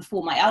others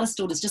before, my eldest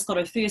daughter's just got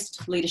her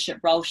first leadership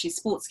role. She's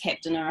sports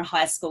captain in her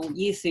high school,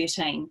 year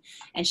 13,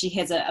 and she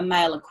has a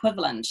male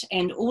equivalent.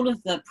 And all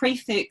of the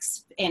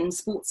prefects and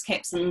sports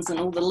captains and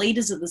all the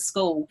leaders of the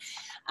school,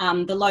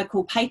 the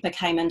local paper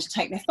came in to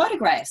take their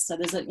photographs. So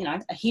there's a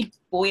head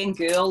boy and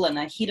girl and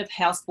a head of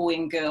house boy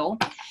and girl.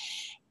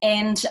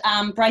 And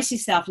brace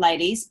yourself,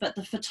 ladies, but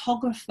the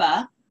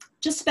photographer,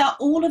 just about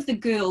all of the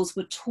girls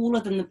were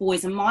taller than the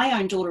boys. And my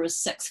own daughter is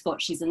 6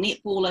 foot. She's a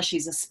netballer.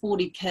 She's a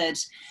sporty kid.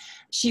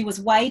 She was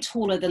way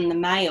taller than the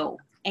male.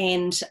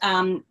 And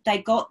they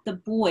got the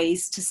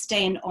boys to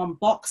stand on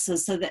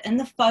boxes so that in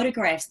the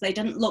photographs, they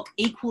didn't look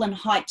equal in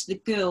height to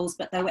the girls,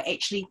 but they were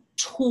actually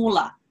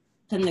taller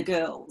than the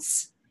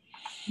girls.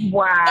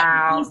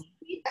 Wow. And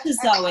I said to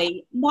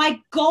Zoe, my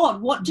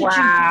God, what did you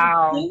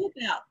do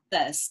about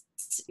this?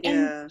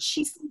 And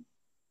she said,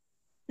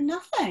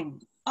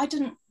 nothing. I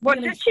didn't. What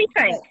really did she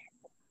think? it.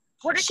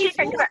 What did she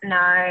think about?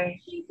 No.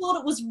 She thought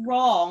it was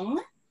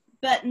wrong,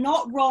 but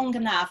not wrong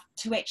enough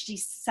to actually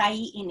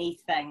say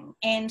anything.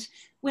 And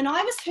when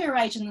I was her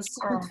age in the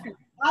school,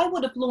 I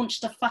would have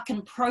launched a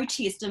fucking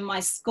protest in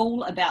my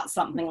school about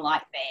something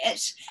like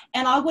that.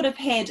 And I would have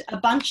had a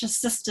bunch of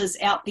sisters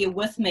out there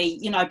with me,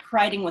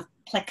 parading with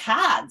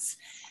placards.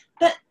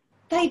 But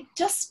they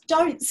just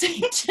don't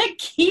seem to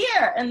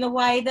care in the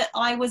way that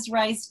I was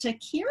raised to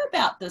care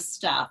about this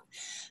stuff.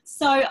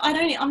 So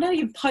I'm not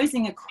even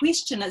posing a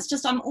question. It's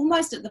just I'm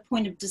almost at the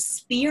point of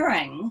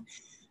despairing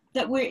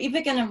that we're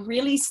ever going to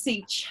really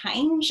see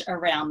change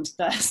around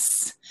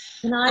this.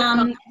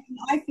 I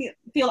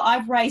feel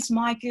I've raised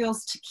my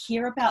girls to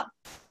care about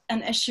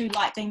an issue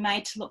like being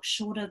made to look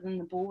shorter than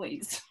the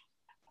boys.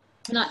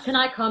 Can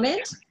I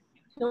comment?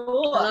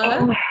 Sure.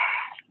 Hello?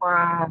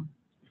 Wow.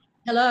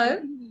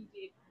 Hello?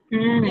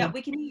 Yeah,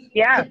 we can hear you.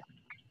 Yeah.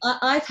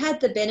 I've had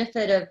the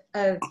benefit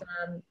of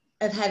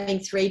having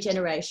 3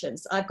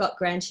 generations. I've got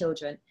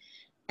grandchildren.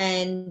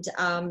 And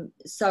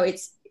so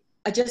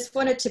I just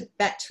wanted to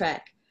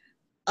backtrack.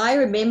 I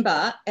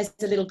remember as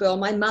a little girl,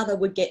 my mother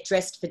would get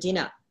dressed for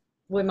dinner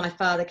when my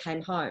father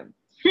came home.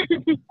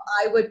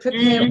 I would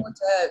prepare hors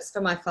d'oeuvres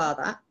for my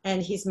father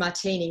and his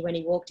martini when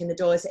he walked in the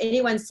doors.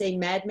 Anyone seen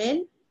Mad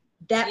Men?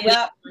 That was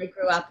what I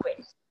grew up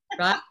with,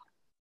 right?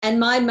 And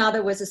my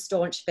mother was a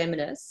staunch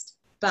feminist,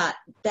 but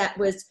that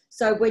was,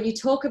 so when you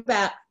talk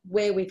about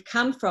where we've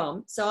come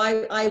from, so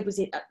I was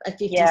in a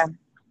 50s,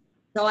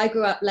 so I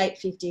grew up late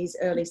 50s,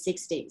 early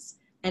 60s,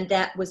 and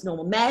that was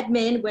normal. Mad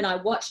Men, when I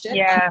watched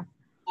it,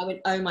 I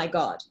went, oh my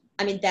God.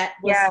 I mean, that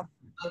was,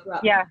 I grew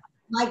up.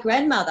 My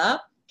grandmother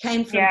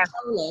came from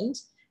Poland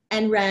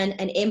and ran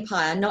an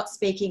empire, not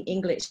speaking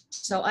English.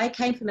 So I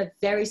came from a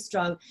very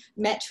strong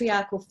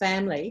matriarchal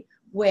family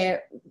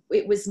where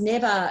it was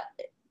never,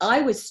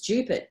 I was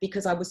stupid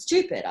because I was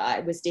stupid. I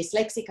was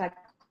dyslexic.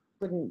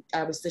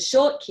 I was the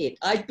short kid.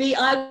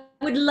 I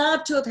would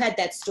love to have had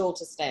that stool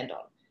to stand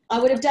on. I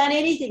would have done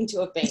anything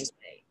to have been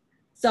me.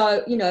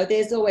 So, you know,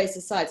 there's always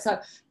a side. So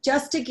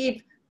just to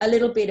give a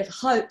little bit of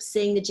hope,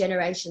 seeing the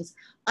generations,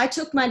 I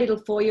took my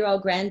little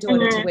 4-year-old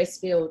granddaughter to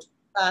Westfield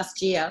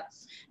last year,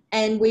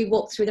 and we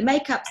walked through the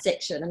makeup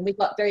section, and we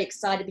got very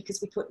excited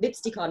because we put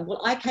lipstick on.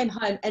 Well, I came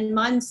home and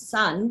my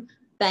son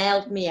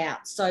bailed me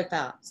out so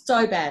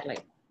badly.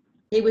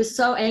 He was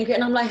so angry,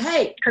 and I'm like,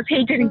 hey. Because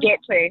he didn't get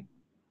to.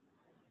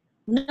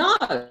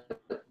 No,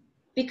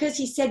 because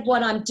he said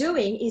what I'm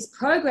doing is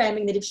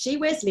programming that if she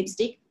wears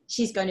lipstick,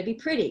 she's going to be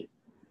pretty.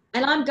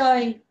 And I'm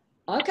going,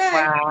 okay,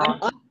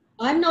 Wow.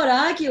 I'm not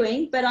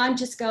arguing, but I'm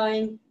just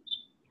going,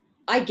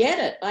 I get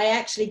it. I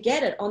actually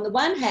get it. On the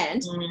one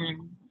hand,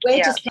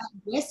 we're just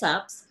playing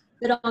dress-ups,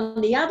 but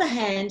on the other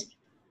hand,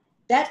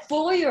 that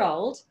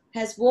 4-year-old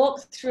has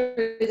walked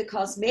through the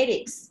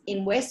cosmetics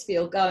in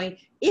Westfield going,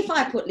 if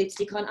I put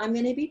lipstick on, I'm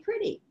going to be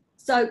pretty.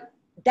 So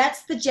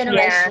that's the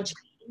generational change.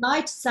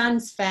 My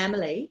son's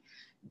family,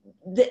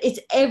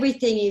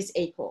 everything is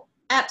equal.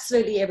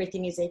 Absolutely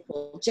everything is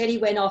equal. Jenny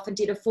went off and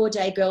did a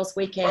 4-day girls'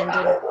 weekend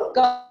and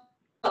got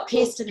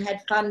pissed and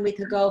had fun with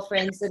her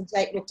girlfriends, and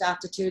Jake looked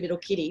after 2 little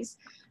kiddies.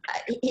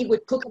 He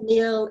would cook a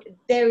meal.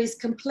 There is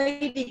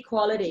complete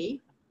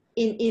equality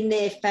in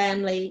their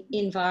family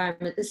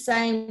environment. The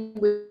same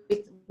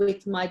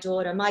with my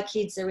daughter. My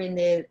kids are in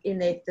their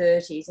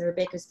 30s, and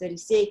Rebecca's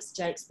 36,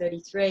 Jake's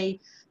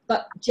 33.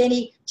 But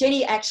Jenny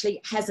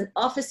actually has an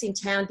office in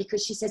town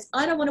because she says,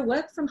 I don't want to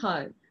work from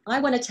home. I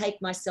want to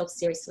take myself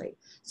seriously.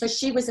 So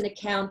she was an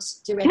account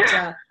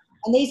director,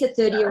 and these are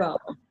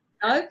 30-year-olds. You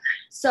know?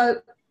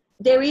 So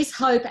there is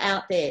hope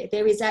out there.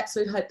 There is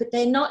absolute hope, but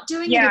they're not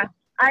doing it. Yeah,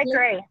 I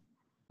agree.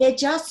 They're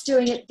just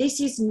doing it. This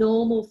is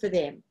normal for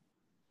them.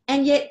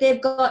 And yet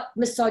they've got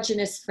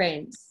misogynist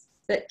friends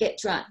that get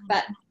drunk.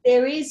 But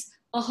there is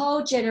a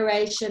whole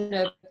generation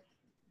of,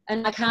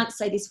 and I can't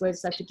say this word,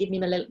 so forgive me,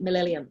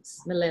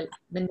 millenniums,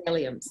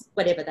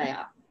 whatever they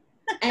are.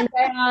 And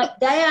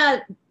they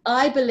are,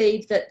 I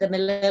believe that the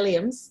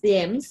millenniums, the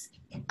M's,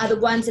 are the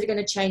ones that are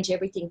going to change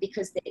everything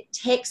because they're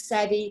tech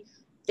savvy,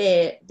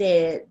 they're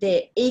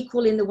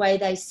equal in the way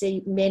they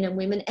see men and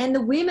women, and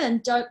the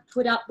women don't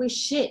put up with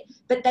shit,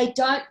 but they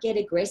don't get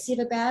aggressive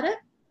about it.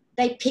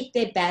 They pick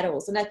their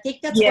battles, and I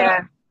think that's what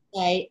I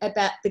say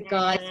about the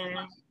guys,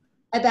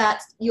 about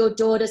your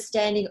daughter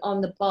standing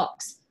on the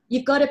box.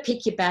 You've got to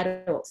pick your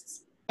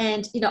battles,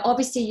 and you know,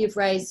 obviously, you've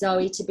raised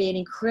Zoe to be an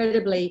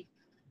incredibly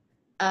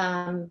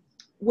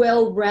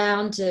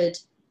well-rounded,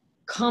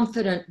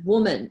 confident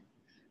woman,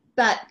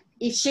 but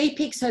if she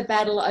picks her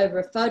battle over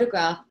a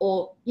photograph,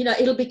 or, you know,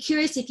 it'll be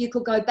curious if you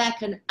could go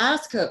back and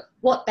ask her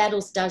what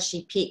battles does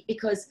she pick,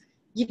 because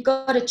you've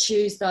got to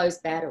choose those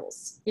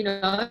battles, you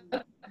know.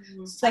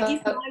 So I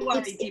guess my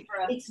worry,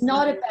 Deborah, it's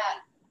not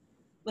about,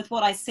 with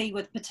what I see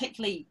with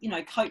particularly, you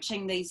know,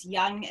 coaching these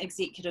young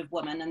executive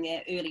women in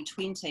their early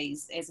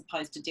 20s as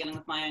opposed to dealing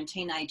with my own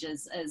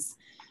teenagers is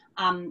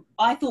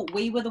I thought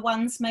we were the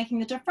ones making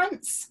the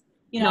difference.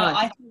 You know,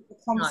 I think the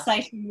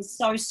conversation was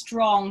so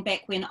strong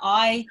back when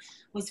I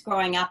was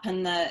growing up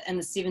in the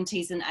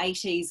 70s and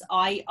 80s.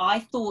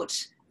 I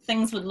thought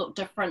things would look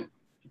different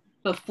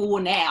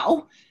before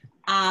now.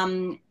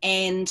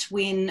 And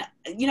when,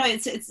 you know,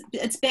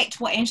 it's back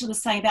to what Angela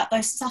was saying about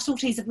those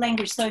subtleties of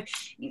language. So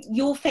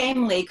your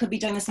family could be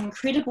doing this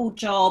incredible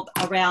job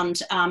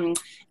around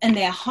in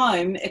their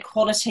home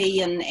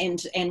equality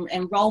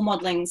and role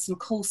modeling some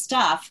cool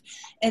stuff.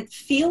 It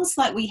feels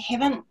like we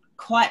haven't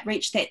quite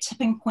reached that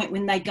tipping point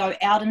when they go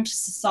out into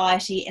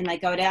society and they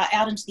go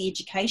out into the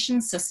education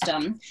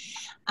system,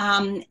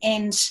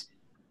 and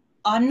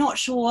I'm not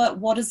sure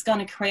what is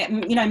going to create,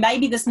 you know,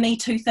 maybe this Me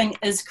Too thing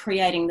is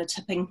creating the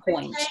tipping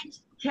point.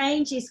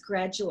 Change is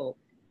gradual.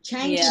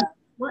 Change is,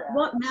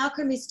 what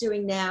Malcolm is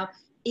doing now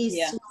is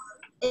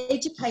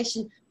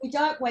education. We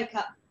don't wake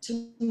up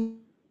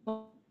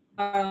tomorrow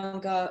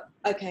and go,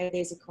 okay,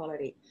 there's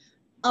equality.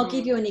 I'll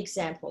give you an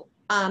example.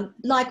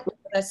 Like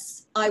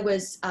us, I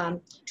was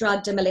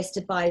drugged and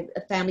molested by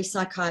a family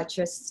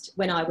psychiatrist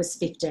when I was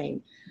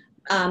 15.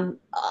 I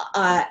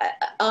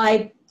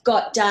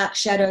got dark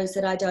shadows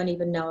that I don't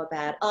even know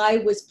about. I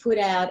was put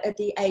out at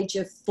the age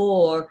of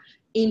 4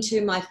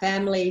 into my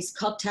family's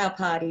cocktail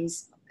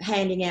parties,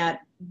 handing out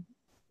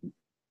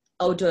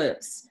hors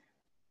d'oeuvres.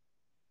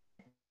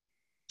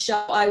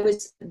 So I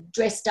was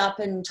dressed up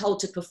and told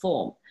to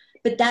perform.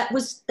 But that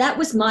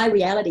was my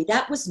reality.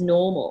 That was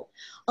normal.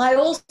 I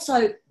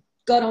also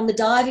got on the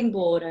diving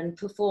board and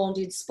performed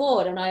in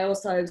sport, and I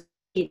also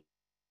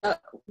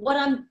what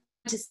I'm trying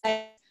to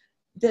say,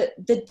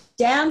 the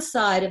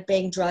downside of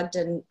being drugged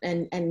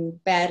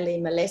and badly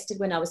molested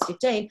when I was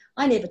 15,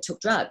 I never took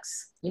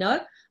drugs. You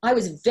know, I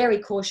was very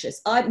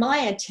cautious. My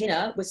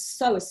antenna was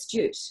so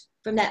astute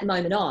from that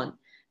moment on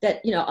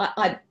that, you know,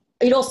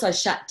 it also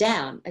shut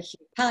down a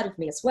huge part of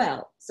me as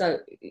well. So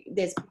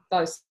there's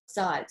both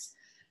sides.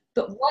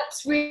 But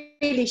what's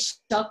really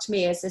shocked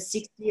me as a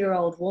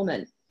 60-year-old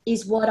woman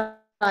is what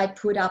I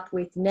put up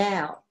with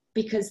now,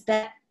 because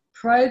that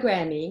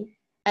programming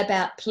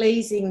about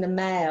pleasing the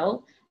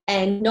male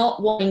and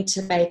not wanting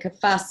to make a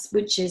fuss,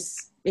 which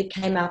is, it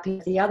came up in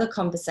the other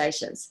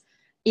conversations,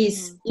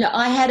 is, you know,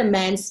 I had a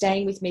man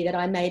staying with me that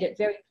I made it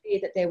very clear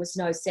that there was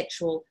no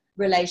sexual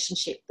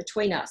relationship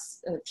between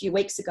us a few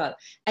weeks ago,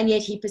 and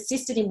yet he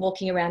persisted in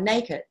walking around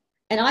naked.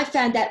 And I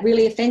found that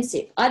really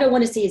offensive. I don't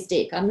want to see his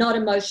dick. I'm not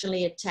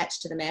emotionally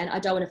attached to the man. I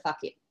don't want to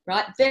fuck him,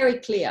 right? Very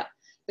clear.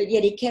 But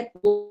yet he kept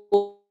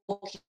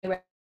walking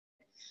around.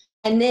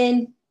 And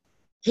then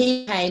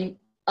he came,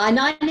 and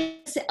I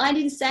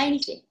didn't say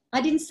anything.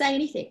 I didn't say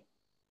anything.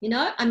 You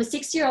know, I'm a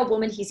 60-year-old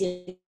woman. He's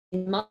in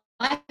my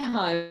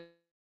home.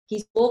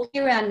 He's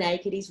walking around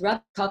naked. He's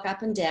rubbed cock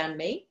up and down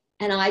me.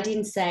 And I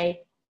didn't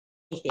say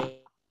anything.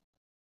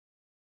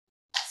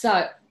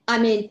 So, I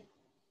mean,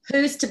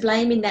 who's to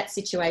blame in that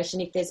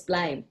situation if there's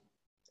blame?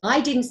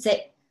 I didn't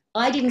say,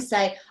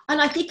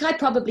 and I think I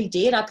probably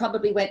did. I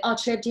probably went, oh,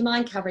 Trev, do you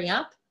mind covering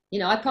up? You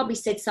know, I probably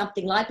said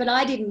something like, but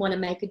I didn't want to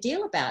make a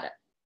deal about it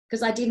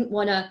because I didn't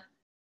want to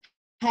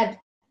have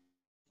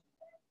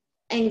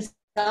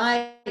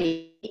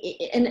anxiety.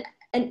 And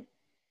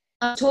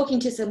I was talking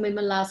to some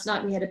women last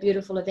night. We had a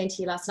beautiful event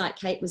here last night.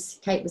 Kate was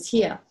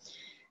here.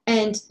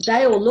 And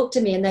they all looked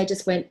at me and they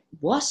just went,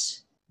 what?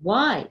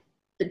 Why?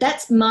 But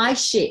that's my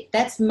shit.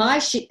 That's my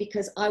shit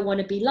because I want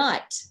to be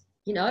liked.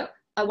 You know,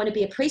 I want to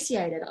be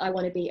appreciated. I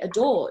want to be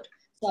adored.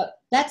 So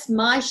that's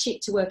my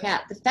shit to work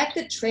out. The fact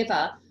that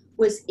Trevor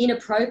was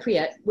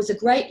inappropriate was a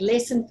great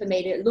lesson for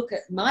me to look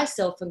at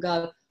myself and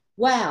go,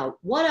 wow,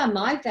 what are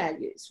my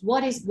values?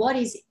 What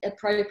is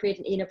appropriate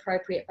and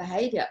inappropriate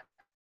behavior?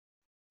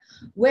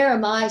 Where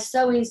am I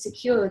so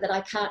insecure that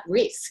I can't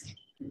risk?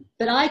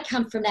 But I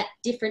come from that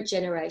different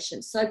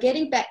generation. So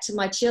getting back to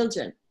my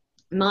children,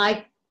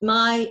 my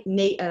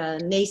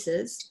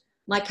nieces,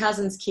 my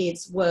cousin's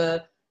kids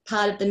were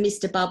part of the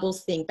Mr.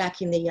 Bubbles thing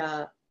back in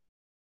the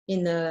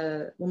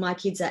well, my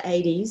kids are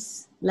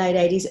 80s, late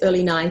 80s,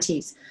 early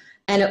 90s.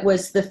 And it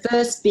was the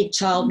first big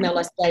child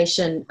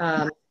molestation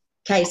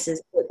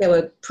cases. There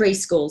were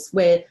preschools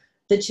where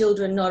the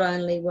children not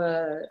only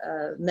were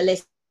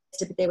molested,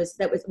 but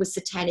that was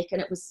satanic,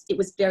 and it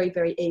was very,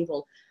 very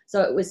evil.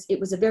 So it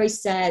was a very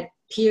sad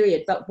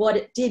period. But what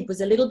it did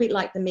was a little bit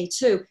like the Me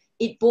Too.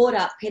 It brought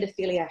up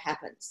pedophilia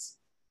happens.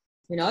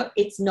 You know,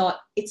 it's not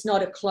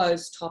a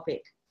closed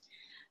topic.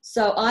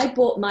 So I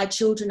brought my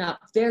children up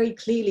very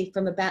clearly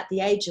from about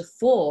the age of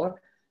 4.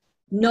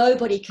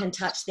 Nobody can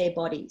touch their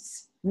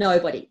bodies.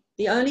 Nobody.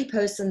 The only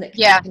person that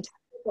can touch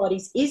their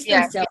bodies is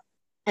themselves,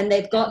 and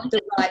they've got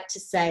the right to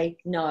say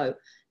no.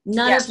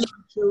 None of my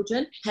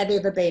children have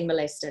ever been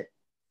molested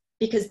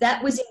because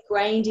that was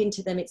ingrained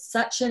into them at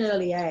such an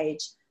early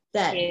age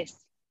that,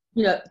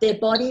 you know, their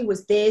body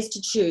was theirs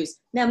to choose.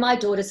 Now, my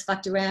daughter's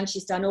fucked around.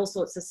 She's done all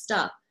sorts of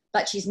stuff,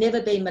 but she's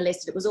never been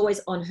molested. It was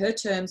always on her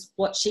terms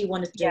what she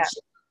wanted to do.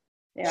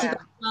 She got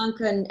drunk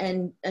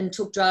and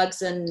took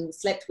drugs and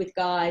slept with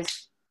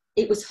guys.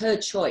 It was her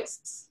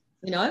choice,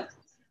 you know,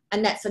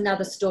 and that's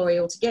another story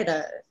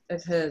altogether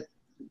of her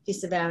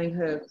disavowing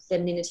her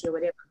femininity or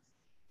whatever.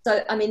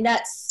 So, I mean,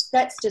 that's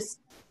just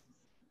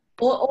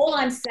all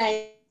I'm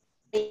saying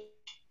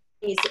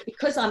is that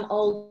because I'm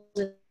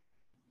older,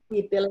 the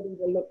ability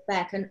to look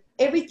back and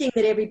everything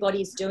that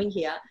everybody is doing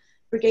here,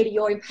 Brigitte,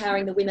 you're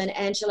empowering the women,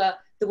 Angela,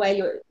 the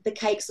way the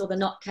cakes or the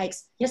not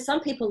cakes. You know, some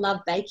people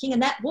love baking,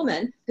 and that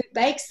woman who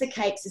bakes the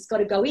cakes has got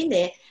to go in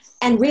there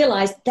and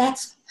realize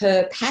that's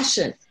her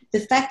passion.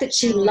 The fact that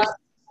she loves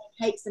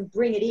cakes and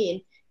bring it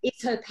in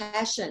is her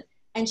passion.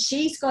 And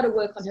she's got to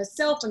work on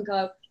herself and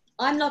go,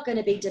 I'm not going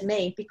to be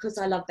demeaned because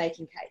I love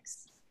baking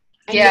cakes.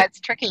 And it's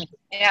tricky.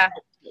 Yeah.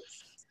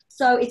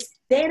 So it's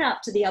then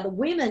up to the other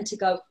women to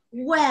go,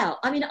 wow,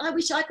 I mean, I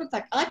wish I could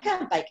bake. I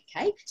can't bake a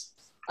cake.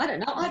 I don't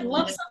know. I'd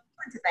love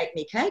someone to bake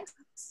me cakes.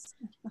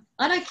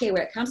 I don't care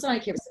where it comes from. I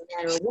don't care if it's a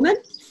man or a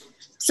woman.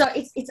 So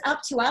it's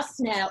up to us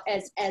now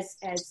as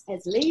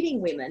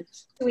leading women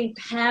to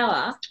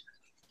empower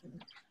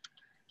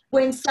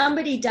when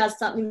somebody does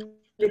something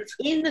that's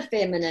in the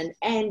feminine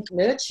and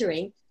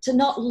nurturing, to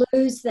not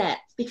lose that,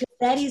 because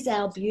that is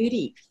our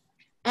beauty.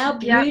 Our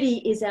beauty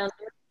is our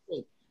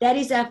nurturing. That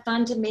is our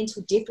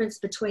fundamental difference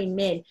between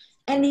men.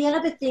 And the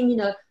other thing, you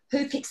know,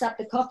 who picks up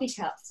the coffee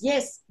cups?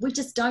 Yes, we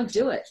just don't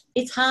do it.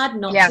 It's hard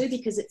not to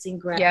because it's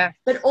ingrained.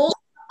 But also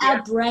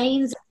our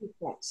brains are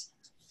different.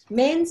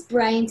 Men's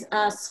brains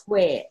are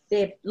square.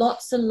 They're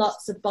lots and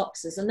lots of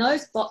boxes, and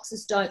those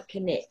boxes don't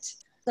connect.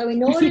 So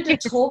in order to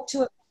talk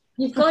to it,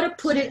 you've got to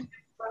put it in a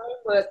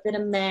framework that a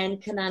man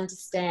can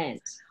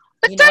understand.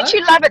 But don't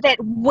you love it that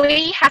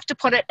we have to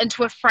put it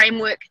into a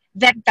framework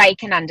that they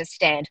can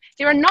understand?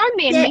 There are no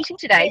men meeting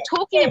today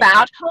talking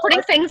about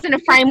putting things in a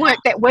framework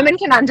that women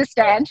can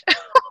understand.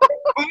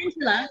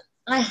 Angela,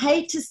 I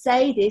hate to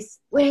say this,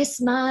 we're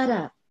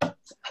smarter.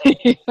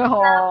 We're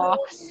more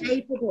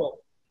capable.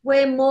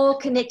 We're more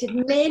connected.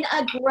 Men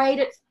are great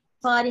at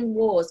fighting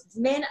wars.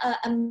 Men are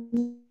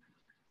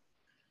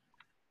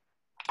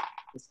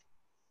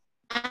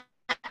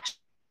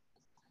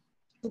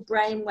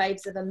brain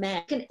waves of a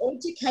man. We can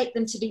educate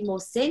them to be more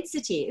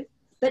sensitive,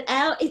 but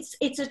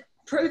it's a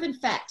proven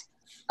fact.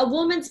 A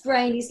woman's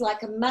brain is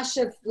like a mush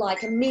of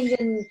like a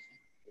million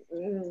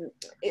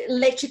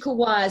electrical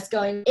wires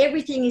going.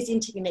 Everything is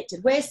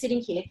interconnected. We're sitting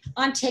here.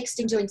 I'm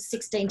texting, doing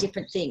 16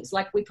 different things,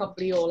 like we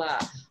probably all are.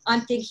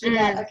 I'm thinking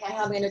about, okay,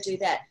 how am I going to do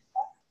that?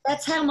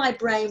 That's how my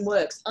brain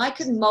works. I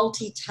can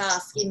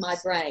multitask in my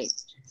brain,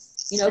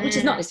 you know, which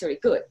is not necessarily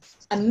good.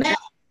 A man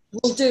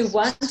will do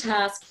one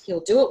task,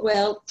 he'll do it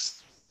well,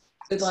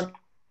 move on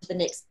to the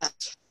next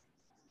task.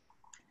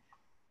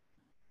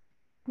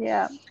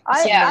 Yeah,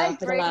 I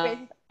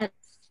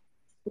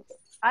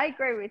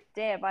agree with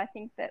Deb. I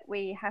think that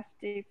we have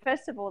to,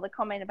 first of all, the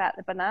comment about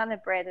the banana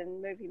bread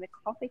and moving the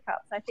coffee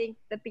cups, I think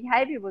the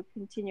behaviour will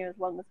continue as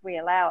long as we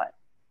allow it.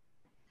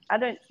 I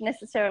don't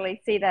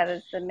necessarily see that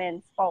as the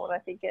men's fault. I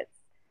think it's...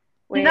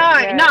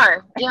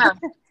 yeah.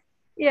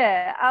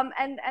 Yeah,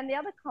 and the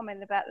other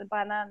comment about the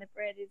banana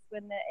bread is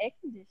when the air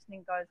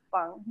conditioning goes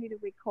bung, who do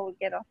we call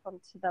get off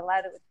onto the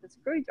ladder with the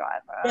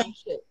screwdriver?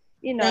 Thank you.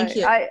 You know, Thank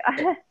you.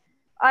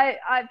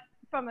 I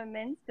from a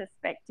men's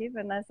perspective,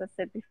 and as I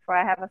said before,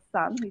 I have a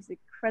son who's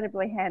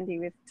incredibly handy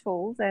with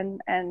tools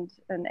and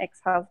an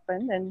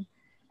ex-husband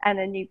and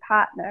a new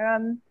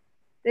partner.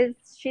 There's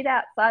shit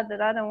outside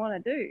that I don't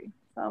want to do,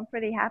 so I'm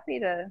pretty happy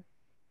to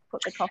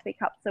put the coffee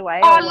cups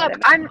away. Oh, or look,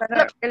 whatever. I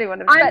don't really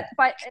want to.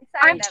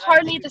 I'm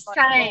totally the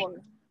same.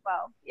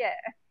 Well, yeah.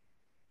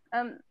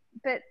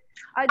 But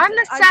I'm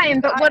the same,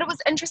 but what was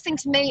interesting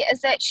to me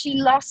is that she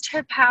lost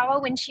her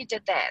power when she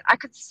did that. I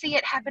could see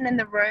it happen in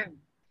the room.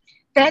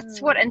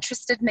 That's what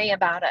interested me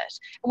about it.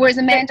 Whereas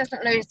a man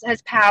doesn't lose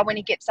his power when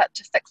he gets up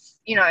to fix,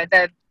 you know,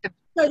 the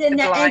so then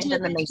blind Angela,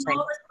 in the meeting. it's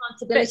your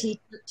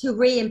responsibility to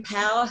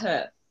re-empower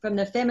her from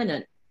the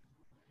feminine.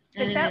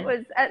 But that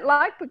was,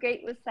 like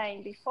Brigitte was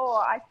saying before,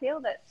 I feel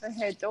that for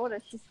her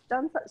daughter, she's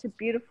done such a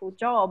beautiful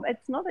job.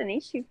 It's not an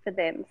issue for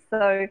them.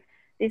 So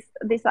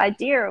this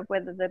idea of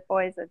whether the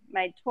boys are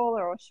made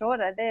taller or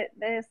shorter,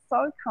 they're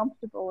so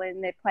comfortable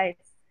in their place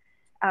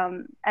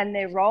and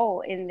their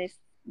role in this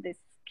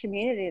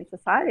community and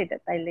society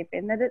that they live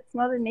in, that it's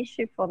not an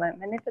issue for them.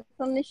 And if it's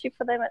not an issue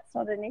for them, it's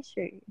not an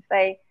issue.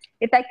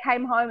 If they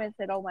came home and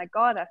said, oh my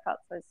God, I felt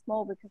so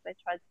small because they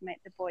tried to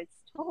make the boys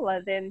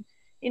taller, then,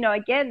 you know,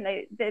 again,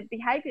 the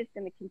behaviour is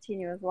going to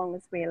continue as long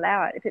as we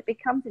allow it. If it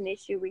becomes an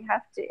issue, we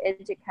have to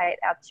educate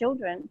our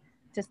children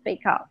to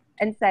speak up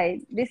and say,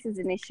 this is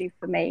an issue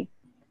for me.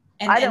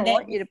 I don't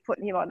want you to put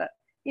him on it,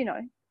 you know.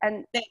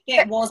 And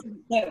that was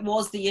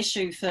the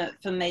issue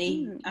for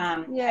me.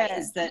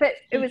 Is that but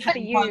it was for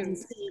you.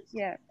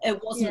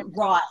 It wasn't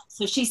right.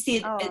 So she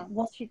said it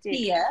wasn't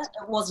fair.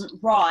 It wasn't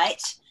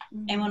right.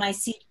 And when I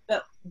said,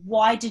 but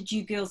why did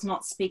you girls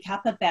not speak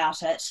up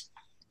about it?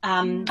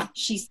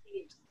 She said,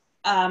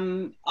 I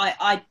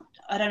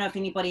don't know if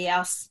anybody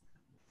else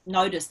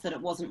noticed that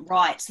it wasn't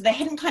right. So they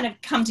hadn't kind of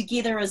come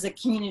together as a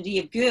community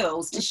of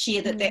girls to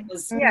share that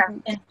was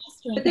an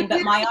interesting,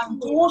 but my own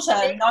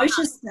daughter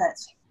noticed it.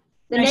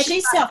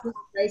 She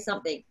say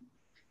something.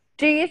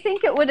 Do you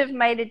think it would have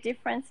made a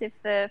difference if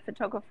the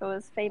photographer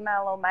was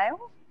female or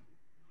male?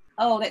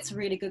 Oh, that's a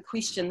really good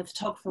question. The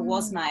photographer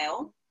was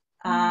male.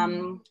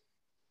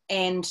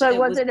 And so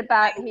was it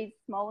about his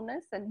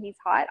smallness and his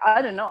height?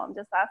 I don't know. I'm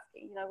just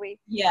asking. You know, we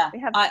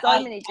have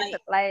so many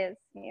different layers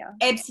here.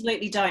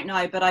 Absolutely don't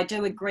know, but I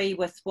do agree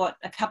with what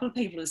a couple of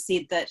people have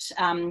said, that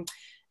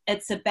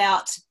it's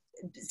about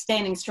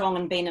standing strong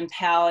and being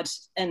empowered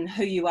in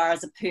who you are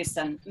as a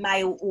person,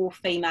 male or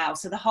female.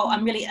 So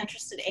I'm really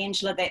interested,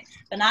 Angela, that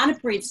banana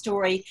bread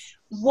story,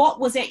 what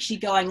was actually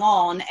going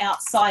on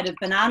outside of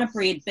banana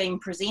bread being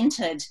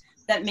presented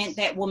that meant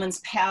that woman's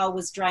power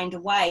was drained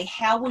away?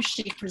 How was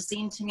she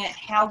presenting it?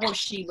 How was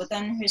she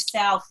within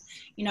herself?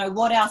 You know,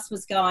 what else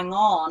was going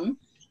on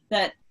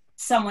that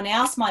someone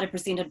else might have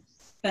presented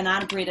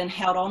banana bread and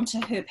held on to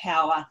her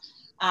power?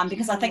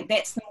 Because I think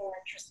that's the more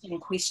interesting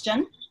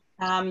question.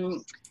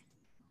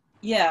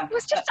 It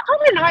was just,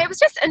 I don't know, it was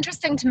just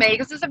interesting to me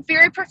because it's a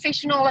very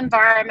professional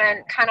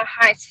environment, kind of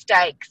high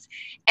stakes,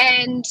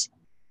 and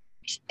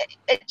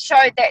it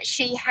showed that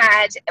she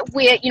had,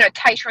 where, you know,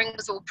 catering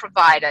was all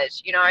provided,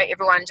 you know,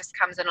 everyone just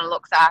comes in and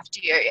looks after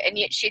you, and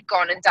yet she'd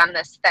gone and done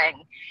this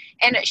thing,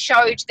 and it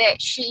showed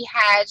that she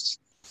had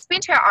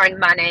spent her own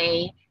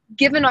money,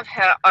 given of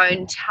her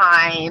own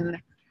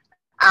time,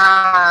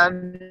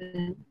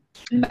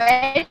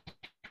 made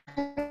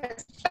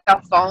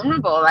herself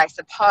vulnerable, I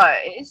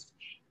suppose.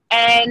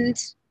 And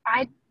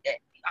I'm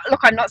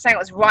not saying it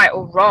was right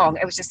or wrong.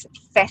 It was just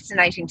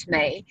fascinating to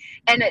me.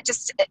 And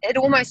it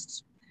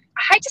almost,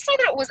 I hate to say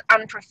that it was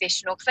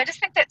unprofessional, because I just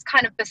think that's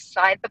kind of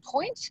beside the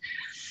point.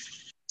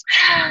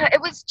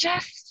 It was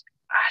just,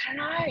 I don't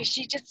know,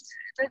 she just,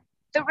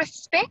 the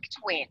respect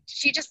went.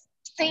 She just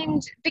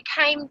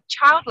became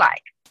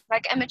childlike,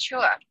 like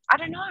immature. I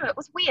don't know, it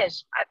was weird.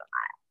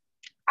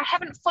 I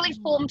haven't fully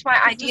formed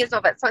my ideas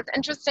of it, so it's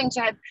interesting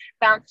to have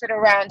bounced it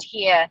around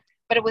here.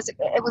 But it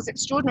was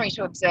extraordinary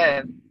to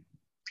observe.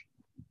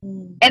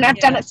 And I've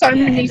done it so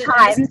many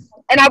times,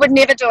 and I would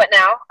never do it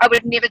now.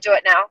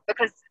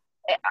 Because,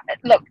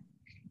 look,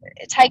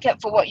 take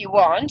it for what you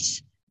want,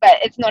 but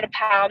it's not a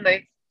power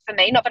move for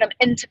me. Not that I'm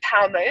into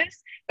power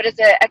moves, But as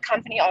a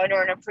company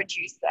owner and a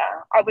producer,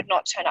 I would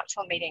not turn up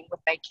to a meeting with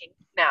baking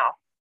now.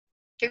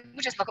 People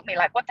just look at me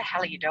like, what the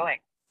hell are you doing?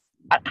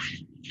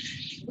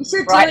 You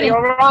should do Rightly it.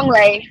 or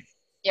wrongly.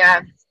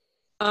 Yeah.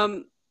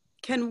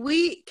 Can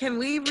we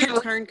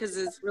return, because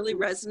this really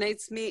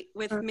resonates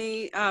with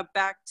me,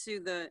 back to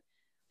the,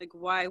 like,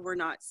 why we're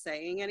not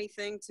saying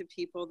anything to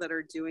people that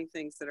are doing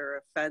things that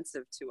are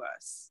offensive to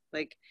us.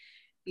 Like,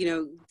 you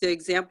know, the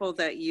example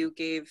that you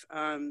gave,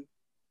 I'm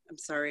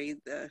sorry,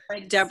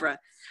 Deborah,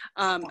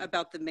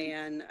 about the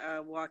man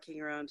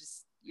walking around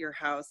your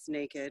house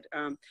naked.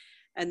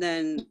 And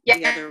then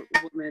the other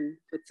woman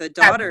with the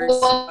daughters.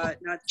 Well,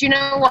 do you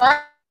know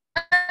what?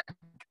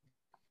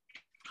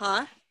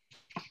 Huh?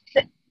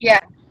 Yeah.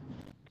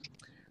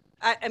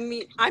 I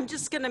mean, I'm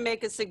just going to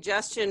make a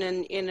suggestion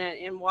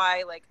in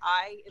why, like,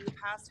 I in the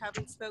past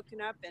haven't spoken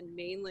up, and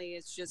mainly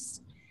it's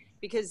just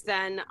because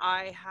then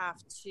I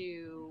have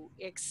to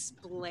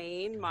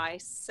explain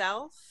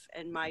myself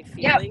and my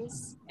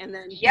feelings, and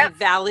then be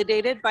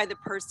validated by the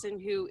person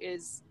who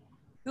is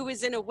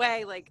in a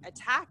way like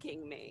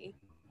attacking me.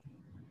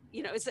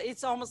 You know,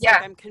 it's almost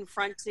like I'm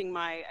confronting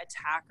my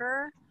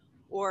attacker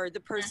or the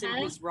person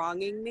who's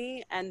wronging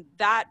me, and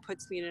that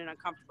puts me in an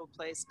uncomfortable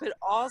place. But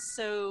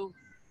also,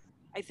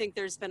 I think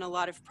there's been a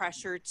lot of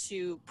pressure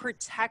to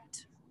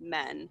protect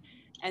men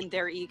and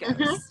their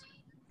egos.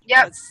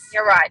 Yep,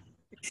 you're right.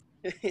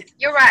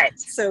 You're right.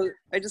 So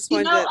I just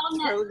wanted to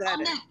throw that in.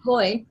 On that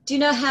point, do you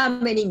know how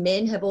many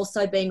men have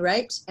also been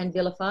raped and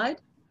vilified?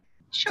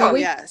 Sure. So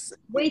yes.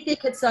 We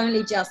think it's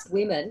only just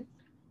women.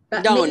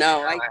 But No.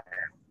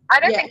 I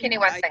don't think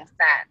anyone thinks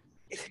that.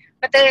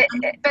 But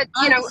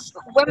you know,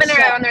 women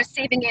are on the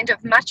receiving end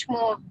of much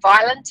more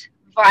violence,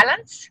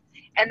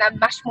 and they're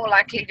much more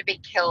likely to be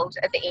killed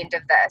at the end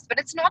of this. But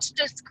it's not to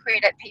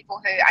discredit people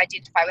who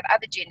identify with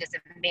other genders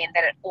of men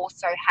that it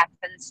also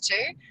happens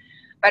to.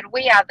 But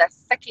we are the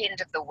thick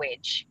end of the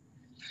wedge.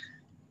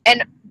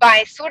 And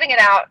by sorting it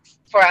out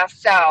for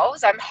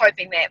ourselves, I'm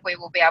hoping that we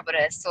will be able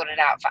to sort it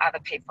out for other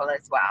people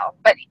as well.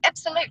 But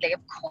absolutely,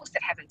 of course,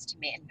 it happens to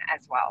men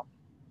as well.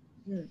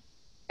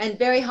 And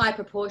very high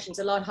proportions,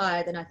 a lot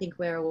higher than I think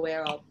we're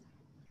aware of.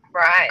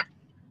 Right.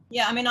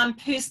 Yeah, I mean, I'm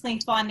personally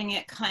finding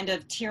it kind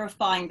of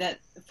terrifying that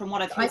from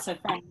what I've heard so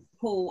far,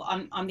 Paul,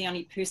 I'm the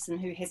only person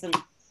who hasn't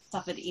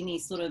suffered any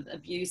sort of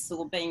abuse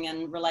or being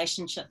in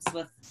relationships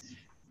with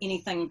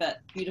anything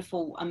but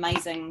beautiful,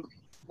 amazing,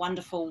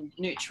 wonderful,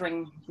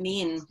 nurturing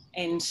men.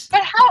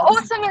 But how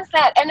awesome is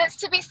that? And it's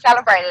to be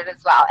celebrated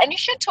as well. And you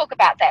should talk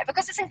about that,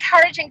 because it's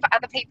encouraging for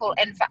other people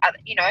and for other,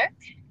 you know,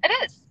 it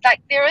is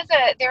like there is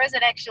a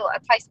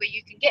place where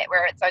you can get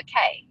where it's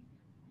okay.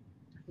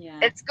 Yeah.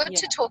 It's good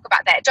to talk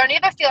about that. Don't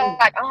ever feel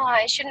like, oh,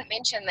 I shouldn't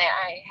mention that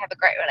I have a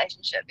great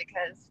relationship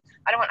because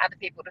I don't want other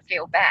people to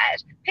feel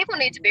bad. People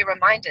need to be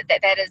reminded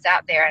that that is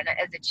out there and it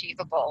is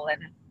achievable,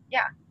 and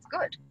it's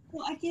good.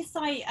 Well, I guess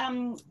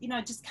you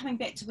know, just coming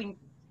back to when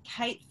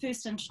Kate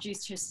first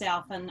introduced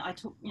herself, and I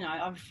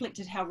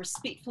reflected how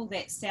respectful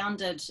that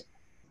sounded,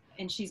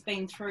 and she's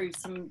been through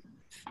some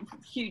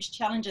huge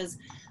challenges.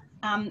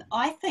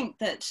 I think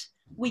that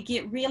we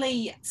get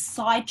really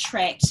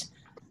sidetracked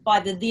by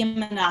the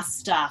them and us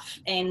stuff,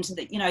 and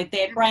that, you know,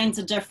 their brains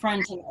are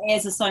different and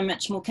ours are so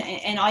much more,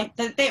 and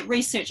that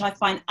research I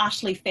find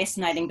utterly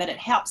fascinating, but it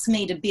helps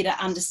me to better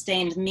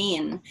understand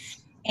men.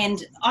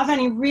 And I've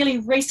only really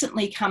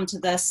recently come to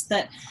this,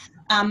 that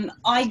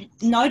I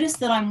notice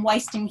that I'm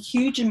wasting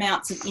huge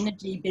amounts of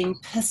energy being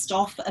pissed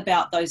off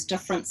about those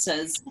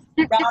differences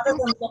rather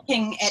than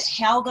looking at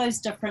how those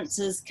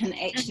differences can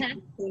actually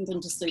turn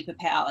into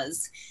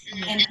superpowers,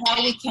 and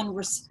how we can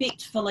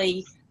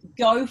respectfully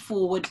go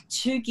forward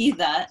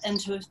together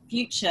into a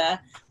future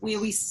where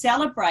we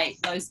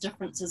celebrate those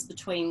differences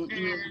between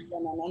men and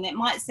women. And that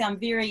might sound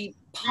very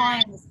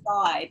pie in the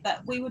sky,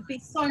 but we would be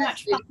so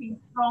much fucking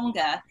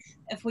stronger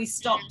if we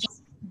stopped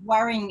just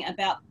worrying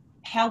about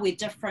how we're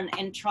different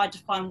and tried to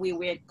find where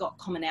we've got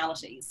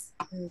commonalities.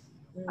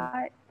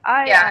 I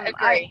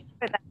agree.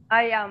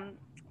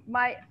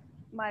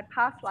 My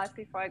past life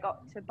before I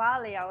got to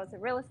Bali, I was a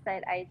real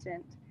estate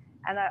agent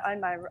and I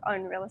owned my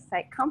own real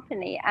estate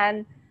company.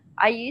 And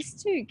I used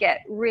to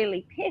get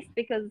really pissed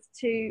because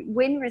to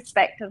win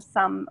respect of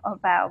some of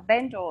our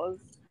vendors,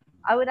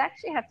 I would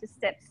actually have to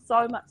step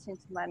so much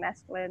into my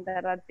masculine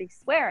that I'd be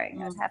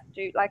swearing. I'd have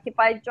to, like, if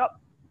I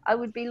dropped, I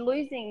would be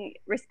losing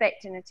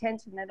respect and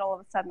attention, and all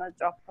of a sudden I'd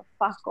drop a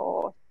fuck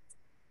or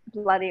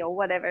bloody or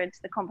whatever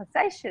into the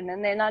conversation,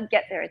 and then I'd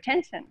get their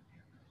attention.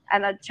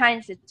 And I'd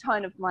change the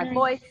tone of my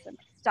voice and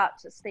start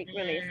to speak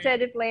really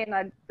assertively, and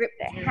I'd grip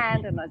their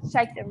hand and I'd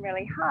shake them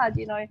really hard,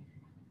 you know.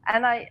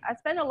 And I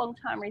spent a long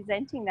time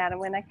resenting that. And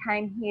when I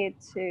came here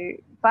to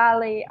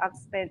Bali, I've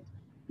spent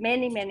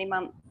many, many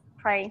months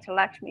praying to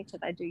Lakshmi, because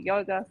I do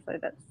yoga, so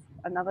that's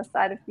another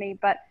side of me,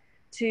 but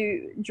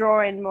to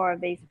draw in more of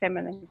these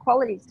feminine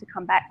qualities, to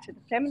come back to the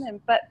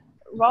feminine. But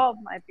Rob,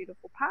 my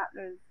beautiful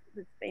partner,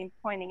 has been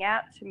pointing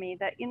out to me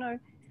that, you know,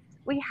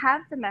 we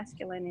have the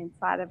masculine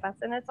inside of us,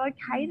 and it's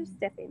okay to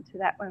step into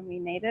that when we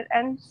need it.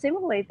 And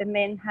similarly, the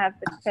men have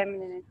the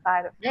feminine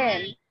inside of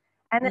them.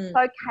 And it's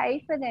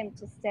okay for them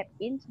to step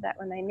into that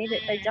when they need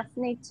it. They just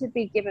need to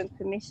be given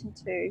permission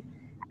to,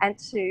 and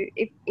to,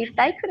 if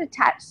they could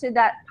attach to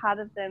that part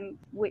of them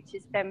which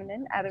is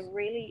feminine at a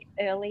really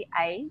early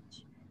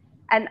age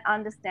and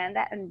understand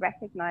that and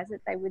recognize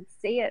it, they would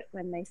see it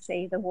when they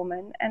see the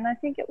woman. And I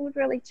think it would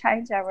really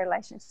change our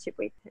relationship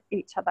with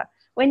each other.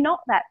 We're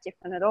not that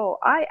different at all.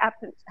 I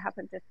happen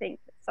to think,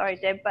 sorry,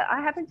 Deb, but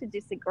I happen to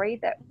disagree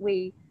that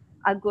we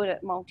are good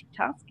at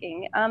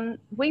multitasking.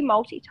 We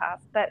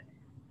multitask, but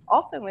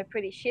often we're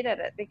pretty shit at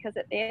it, because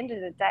at the end of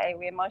the day,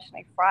 we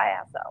emotionally fry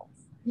ourselves.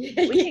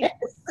 We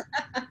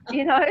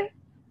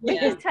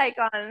just take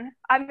on,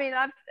 I mean,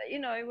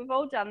 we've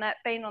all done that,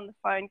 been on the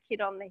phone,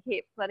 kid on the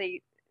hip,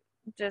 bloody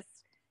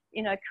just,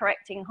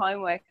 correcting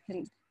homework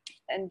and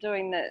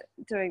doing the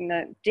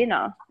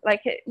dinner.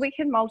 Like, we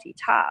can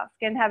multitask,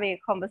 and having a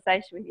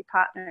conversation with your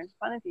partner in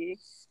front of you,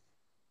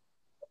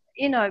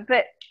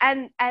 but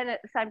and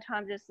at the same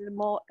time just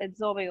more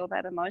absorbing all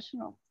that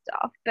emotional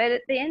stuff. But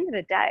at the end of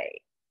the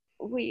day,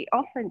 we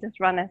often just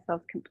run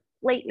ourselves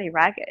completely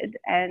ragged,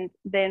 and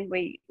then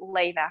we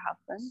leave our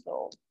husbands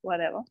or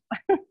whatever,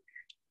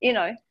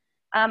 or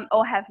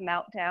have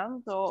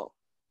meltdowns, or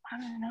I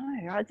don't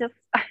know. I just,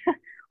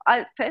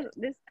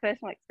 this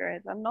personal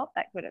experience, I'm not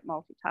that good at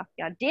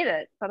multitasking. I did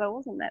it, but I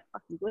wasn't that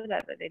fucking good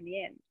at it in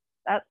the end.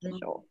 That's for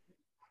sure.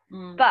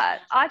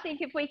 But I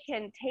think if we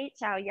can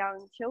teach our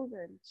young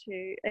children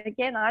to,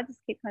 again, I just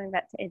keep coming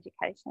back to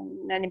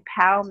education and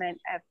empowerment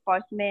of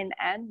both men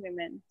and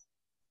women.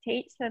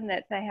 Teach them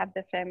that they have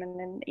the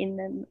feminine in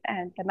them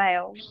and the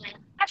male.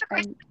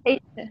 Sorry.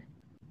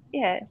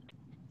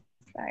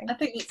 I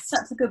think it's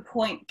such a good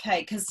point,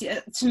 Kate, because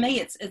to me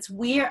it's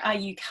where are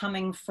you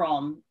coming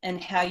from and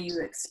how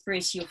you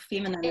express your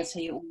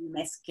femininity or your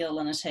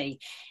masculinity.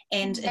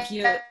 And if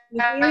you're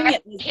hearing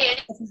it,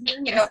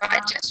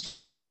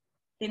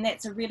 then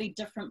that's a really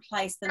different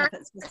place than if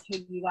it's just who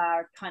you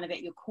are kind of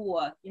at your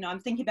core.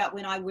 I'm thinking about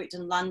when I worked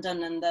in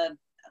London in the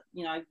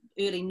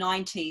early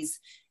 90s,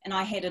 and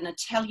I had an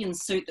Italian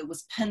suit that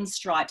was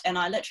pinstriped, and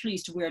I literally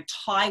used to wear a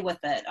tie with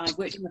it. I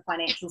worked in the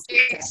financial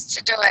sector.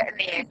 To do it in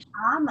the end.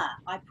 Armour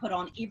I put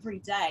on every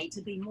day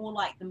to be more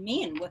like the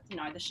men, with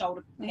the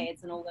shoulder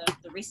pads and all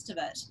the rest of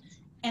it.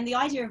 And the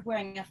idea of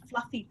wearing a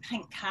fluffy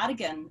pink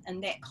cardigan in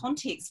that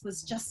context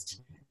was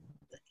just,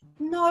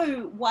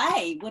 no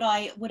way would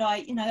I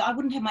I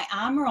wouldn't have my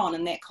armour on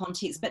in that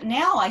context. But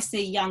now I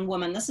see young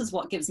women, this is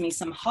what gives me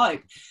some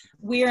hope,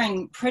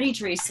 wearing pretty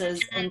dresses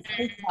and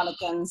full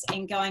cardigans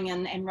and going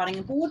in and running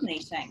a board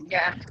meeting.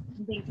 Yeah.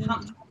 And being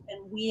comfortable in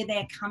where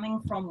they're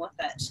coming from with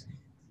it. So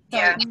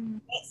yeah.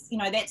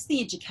 That's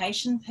the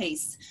education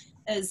piece,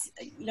 is,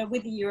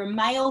 whether you're a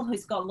male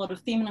who's got a lot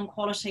of feminine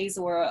qualities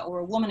or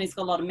a woman who's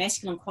got a lot of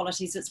masculine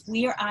qualities, it's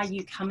where are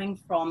you coming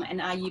from and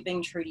are you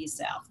being true to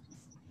yourself?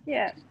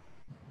 Yeah,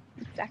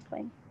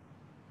 exactly.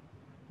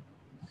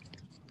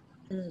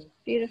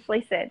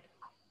 Beautifully said.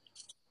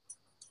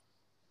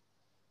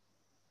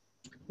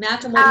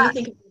 Malcolm, what do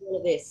you think of all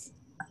of this?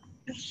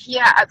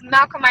 Yeah,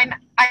 Malcolm, I'm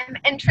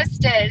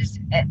interested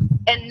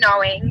in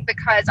knowing,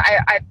 because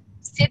I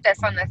said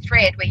this on the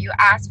thread where you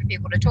asked for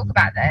people to talk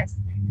about this.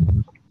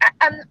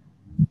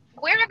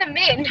 Where are the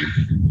men?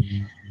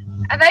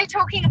 Are they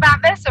talking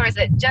about this, or is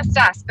it just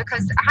us?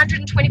 Because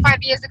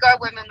 125 years ago,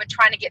 women were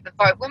trying to get the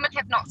vote. Women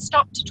have not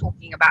stopped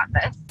talking about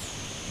this.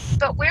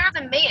 But where are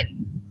the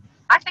men?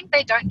 I think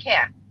they don't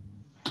care.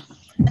 I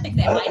think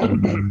they might.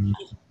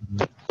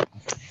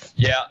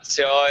 Yeah,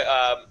 so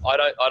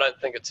I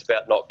don't think it's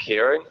about not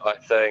caring. I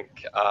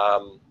think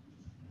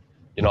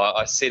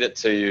I said it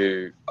to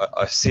you.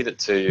 I said it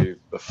to you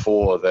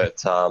before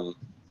that.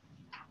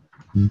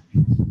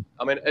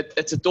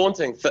 It's a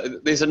daunting.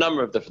 There's a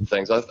number of different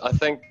things. I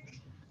think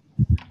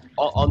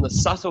on the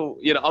subtle,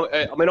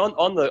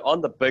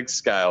 on the big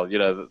scale,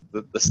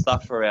 the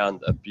stuff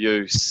around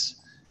abuse,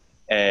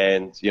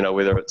 and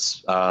whether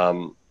it's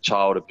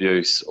child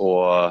abuse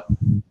or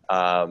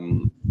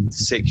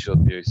sexual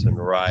abuse and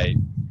rape,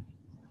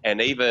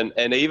 and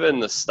even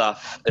the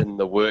stuff in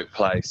the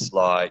workplace,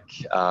 like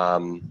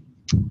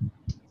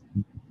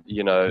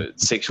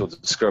sexual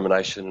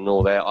discrimination and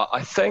all that.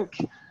 I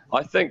think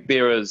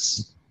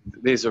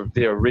there's a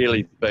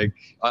really big.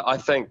 I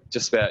think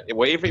just about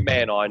every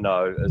man I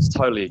know is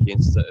totally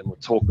against it and will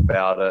talk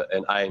about it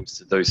and aims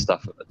to do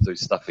stuff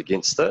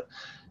against it.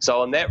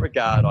 So in that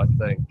regard, I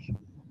think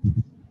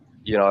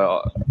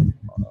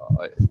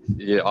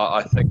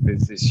I think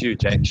there's this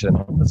huge action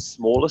on the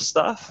smaller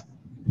stuff,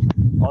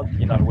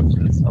 which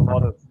is a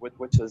lot of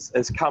which has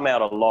come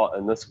out a lot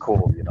in this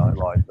call.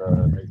 Like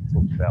they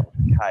talked about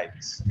with the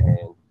cakes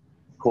and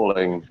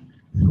calling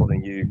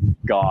you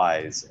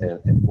guys and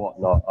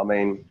whatnot. I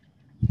mean,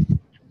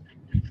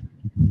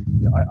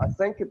 I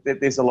think that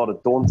there's a lot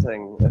of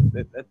daunting.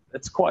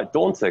 It's quite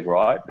daunting,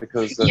 right?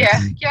 Because for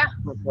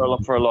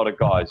a lot of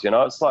guys,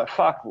 it's like,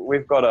 fuck,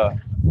 we've got to,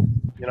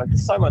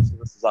 so much of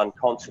this is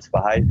unconscious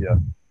behaviour.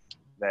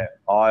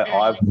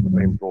 I've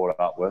been brought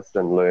up with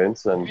and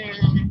learned, and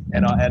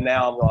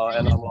now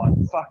I'm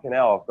like, fucking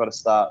hell, I've got to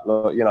start,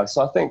 you know.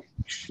 So I think,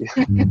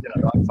 like,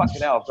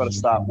 fucking hell, I've got to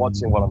start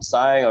watching what I'm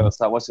saying. I've got to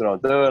start watching what I'm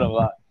doing. I'm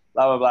like,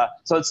 blah blah blah.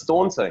 So it's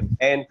daunting,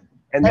 and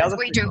That's the other what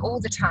we thing, do all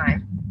the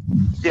time.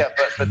 yeah,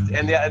 but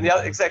the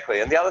other,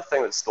 exactly, and the other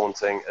thing that's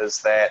daunting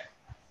is that,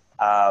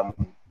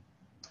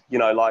 you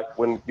know, like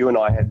when you and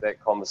I had that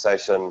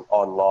conversation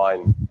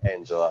online,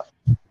 Angela,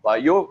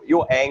 like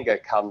your anger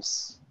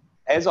comes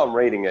as I'm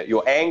reading it.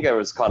 Your anger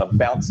is kind of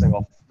bouncing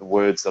off the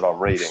words that I'm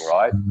reading,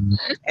 right?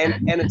 And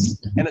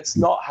it's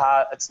not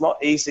hard. It's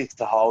not easy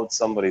to hold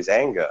somebody's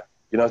anger.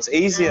 You know, it's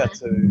easier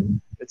to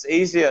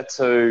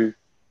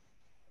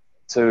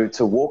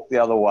walk the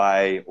other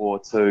way, or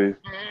to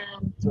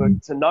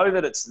know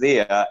that it's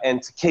there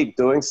and to keep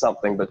doing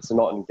something, but to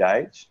not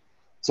engage.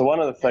 So one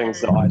of the things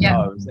that I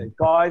know is that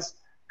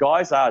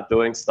guys are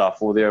doing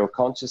stuff, or they're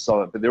conscious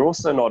of it, but they're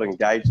also not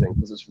engaging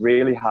because it's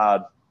really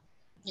hard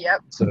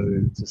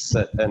to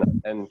sit in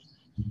it.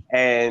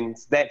 And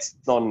that's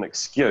not an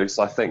excuse.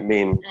 I think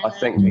men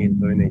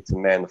do need to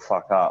man the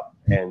fuck up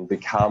and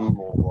become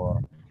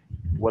more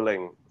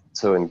willing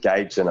to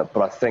engage in it.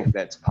 But I think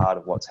that's part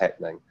of what's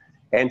happening.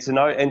 And to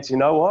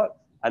know what?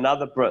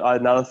 Another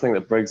thing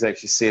that Briggs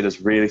actually said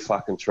is really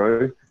fucking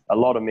true. A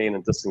lot of men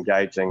are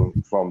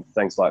disengaging from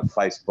things like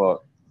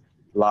Facebook,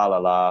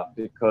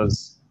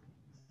 because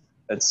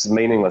it's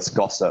meaningless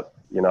gossip,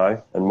 you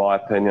know. In my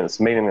opinion, it's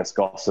meaningless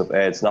gossip,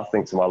 adds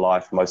nothing to my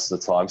life most of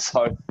the time.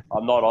 So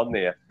I'm not on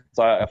there.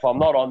 So if I'm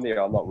not on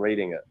there, I'm not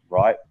reading it,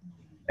 right?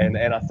 And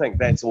I think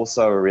that's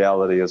also a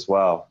reality as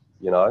well,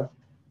 you know.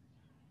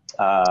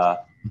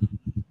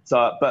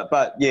 So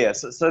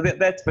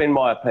that's been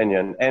my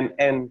opinion.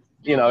 And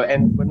you know,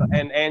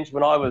 and Ange,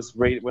 when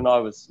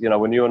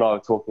you and I were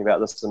talking about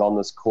this and on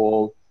this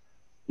call,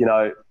 you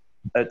know,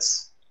 it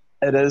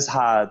is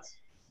hard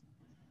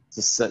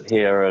to sit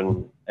here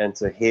and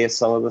to hear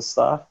some of this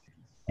stuff,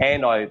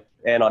 and I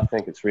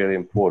think it's really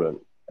important.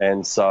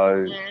 And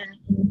so,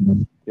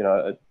 you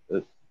know,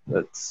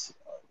 it's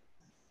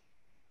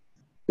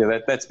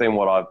that's been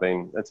what I've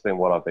been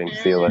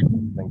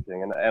feeling,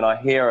 thinking, and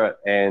I hear it,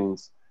 and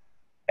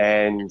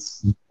I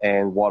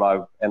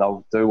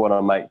do want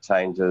to make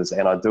changes,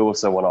 and I do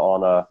also want to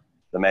honor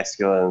the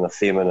masculine and the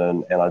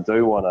feminine, and I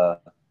do want to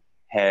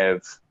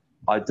have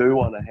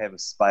a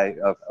space,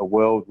 a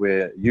world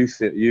where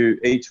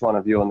each one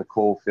of you on the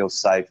call feels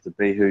safe to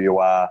be who you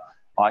are.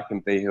 I can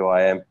be who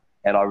I am,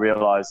 and I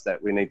realize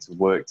that we need to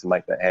work to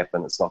make that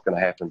happen. It's not going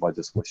to happen by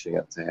just wishing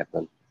it to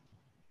happen.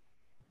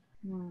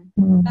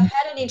 I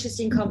had an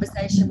interesting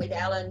conversation with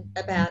Alan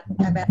about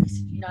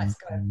this a few nights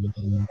ago.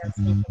 He does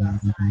speak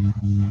last night,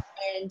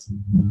 and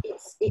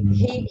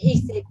he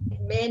said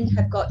men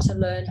have got to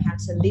learn how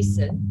to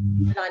listen,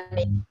 and I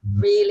mean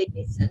really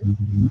listen,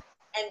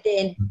 and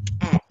then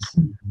act.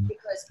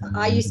 Because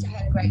I used to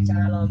have a great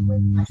dialogue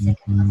with my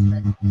second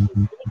husband,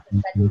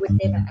 but he would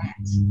never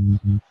act.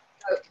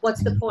 So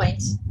what's the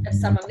point of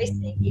someone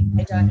listening if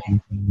they don't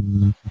actually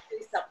do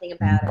something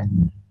about it?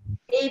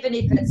 Even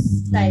if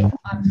it's, say,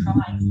 I'm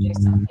trying to do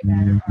something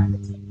about it, or I'm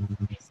attempting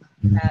to do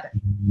something about it.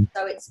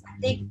 So I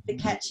think the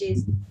catch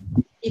is,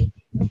 if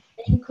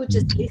men could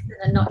just listen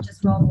and not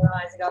just roll their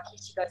eyes and go, here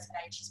she goes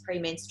again, she's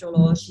premenstrual,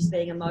 or she's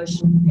being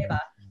emotional,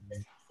 whatever.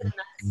 Just listen and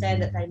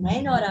understand that they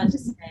may not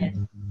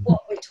understand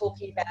what we're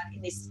talking about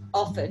in this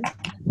often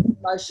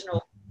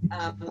emotional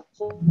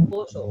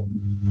portal.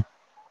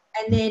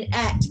 And then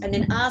act, and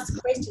then ask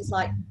questions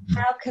like,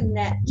 how can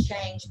that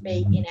change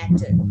be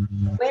enacted?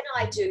 When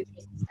I do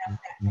this, how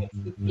that makes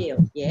you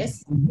feel?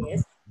 Yes. So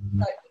if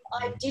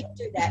I did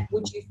do that,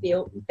 would you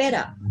feel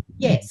better?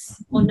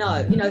 Yes or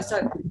no? You know,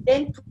 so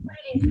then put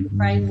it into the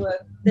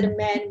framework that a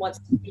man wants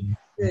to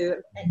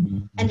do,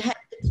 and have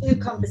the two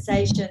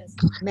conversations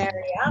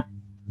marry up,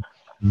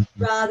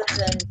 rather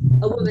than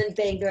a woman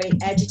being very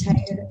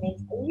agitated and then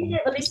saying, you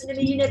never listen to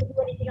me, you never do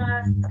anything I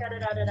ask,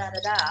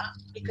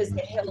 because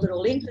they've held it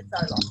all in for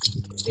so long.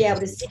 To be able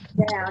to sit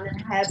down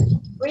and have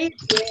real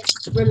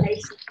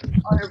relationships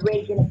on a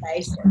regular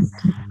basis,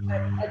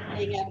 and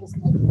being able to say,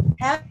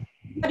 how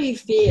do you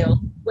feel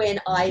when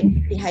I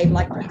behave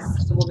like this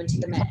as a woman to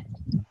the man?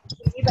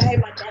 If you behave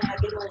like that, I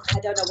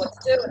don't know what to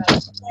do, and I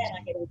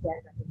get all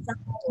down up,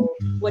 or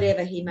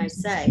whatever he may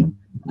say.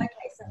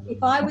 Okay, so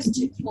if I was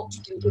to talk to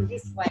you in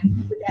this way,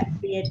 would that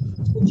be it?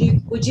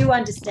 Would you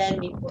understand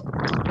me?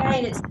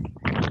 Again, it's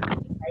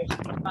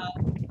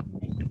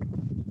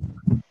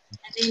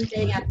and then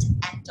being able to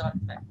act on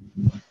it,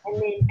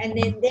 and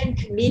then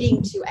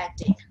committing to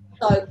acting.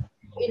 So,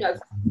 you know,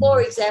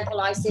 for example,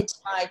 I said to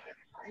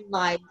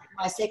my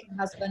second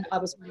husband, I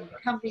was running a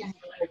company, I had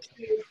 4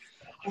 kids,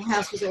 the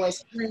house was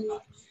always clean,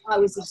 I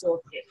was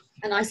exhausted,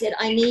 and I said,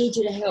 I need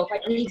you to help. I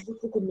need you to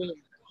cook a meal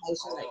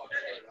occasionally.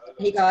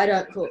 And he go, I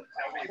don't cook.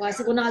 Well, I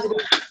said, well, neither do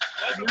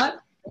you. No,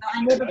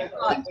 I never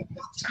forgot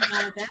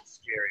none of that.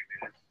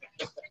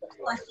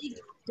 I think,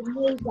 to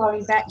me,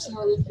 going back to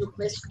your original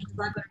question, because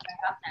I've got to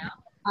back up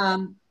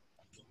now,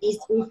 is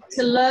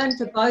to learn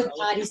for both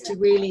parties to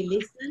really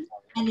listen,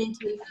 and then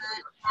to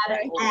learn how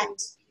to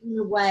act in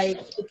a way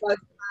that both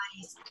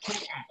parties can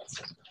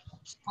act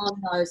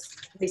on those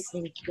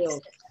listening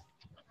skills.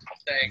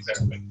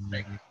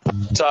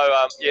 So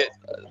yeah,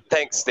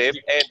 thanks, Deb.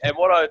 And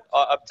what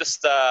I'm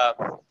just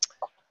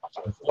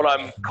what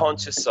I'm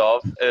conscious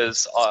of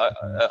is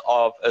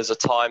a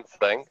time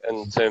thing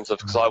in terms of,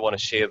 because I want to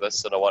share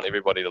this and I want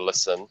everybody to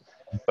listen.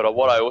 But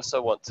what I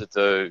also want to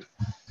do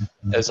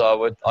is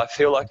I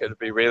feel like it would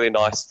be really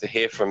nice to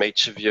hear from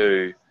each of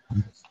you.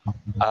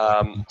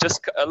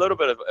 Just a little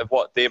bit of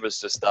what Deb has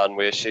just done,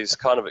 where she's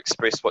kind of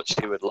expressed what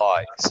she would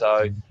like.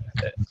 So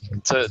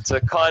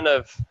to kind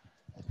of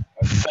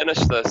finish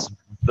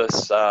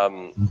this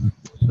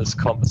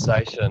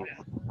conversation,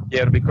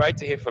 yeah, it'd be great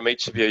to hear from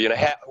each of you. You know,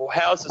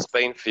 how's this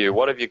been for you?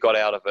 What have you got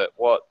out of it?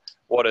 What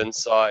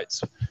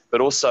insights? But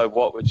also,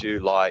 what would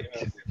you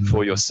like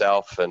for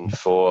yourself and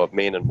for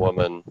men and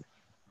women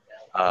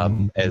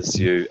as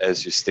you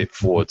step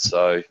forward?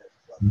 So,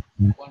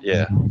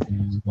 yeah,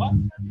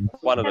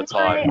 one at a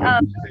time.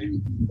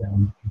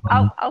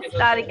 I'll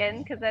start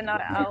again, because then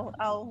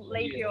I'll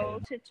leave you all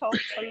to talk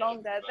for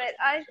longer. But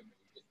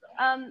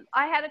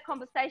I had a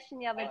conversation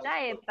the other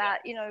day about,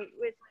 you know,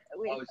 with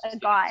a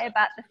guy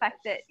about the fact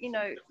that, you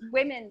know,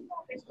 women,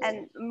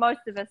 and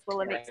most of us will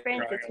have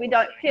experienced this, we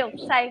don't feel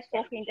safe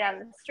walking down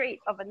the street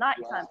of a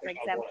nighttime, for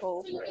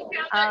example.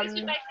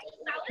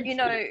 You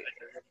know,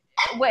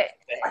 where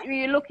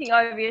you're looking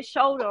over your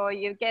shoulder, or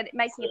you're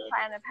making a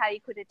plan of how you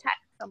could attack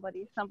somebody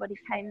if somebody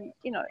came.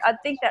 You know, I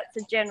think that's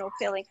a general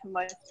feeling for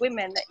most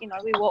women, that, you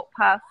know, we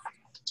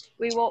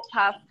walk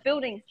past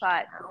building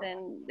sites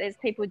and there's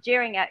people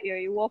jeering at you.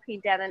 You're walking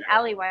down an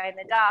alleyway in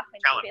the dark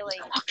and you're feeling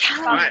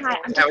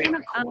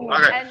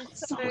and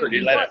so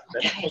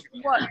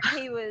what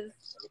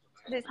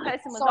this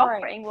person was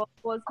offering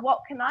was what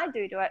can I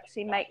do to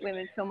actually make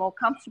women feel more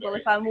comfortable?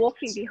 If I'm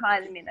walking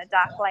behind them in a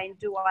dark lane,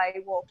 do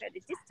I walk at a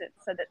distance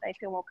so that they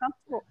feel more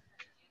comfortable?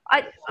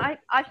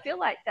 I feel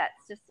like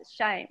that's just a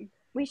shame.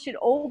 We should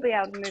all be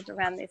able to move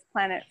around this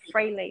planet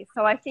freely.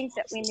 So I think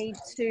that we need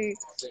to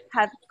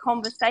have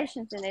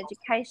conversations and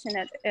education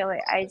at an early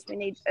age. We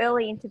need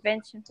early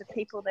intervention for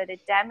people that are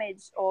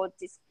damaged or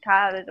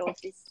discarded or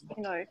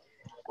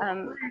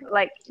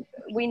like,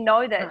 we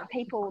know that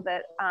people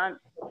that aren't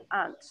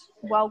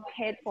well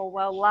cared for,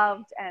 well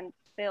loved, and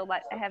feel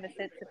like they have a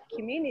sense of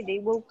community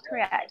will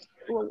hurt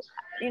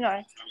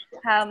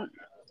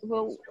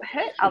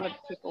other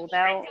people.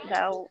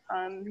 They'll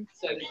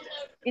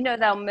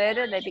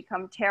murder, they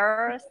become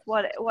terrorists,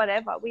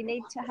 whatever. We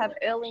need to have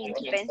early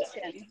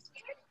intervention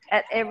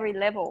at every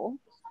level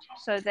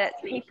so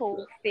that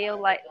people feel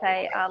like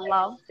they are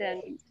loved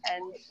and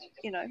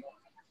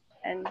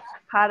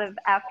part of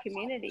our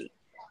community.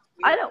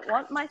 I don't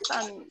want my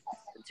son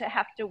to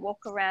have to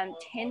walk around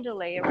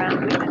tenderly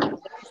around women for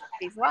the rest of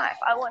his life.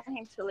 I want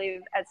him to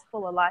live as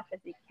full a life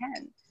as he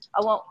can. I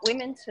want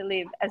women to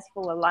live as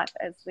full a life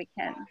as we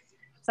can.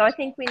 So I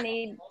think we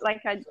need,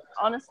 like, I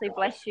honestly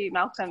bless you,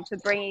 Malcolm, for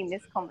bringing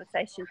this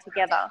conversation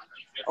together,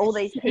 all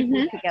these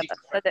people together,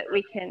 so that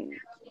we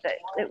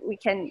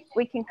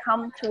can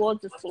come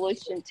towards a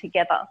solution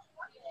together,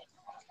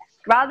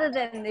 rather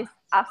than this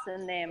us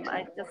and them.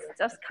 I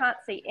just can't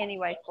see any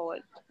way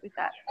forward with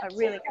that. I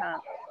really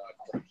can't.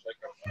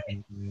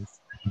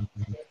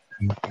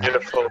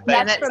 Beautiful.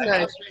 That's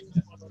good.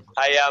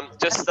 Hey,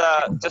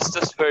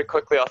 just very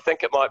quickly, I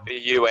think it might be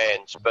you,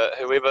 Ange, but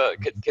whoever,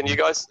 can you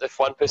guys, if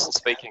one person's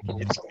speaking, can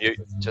you just mute?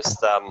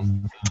 Just, I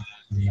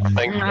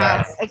think.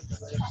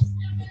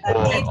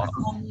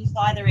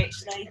 Either,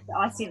 actually.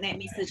 I sent that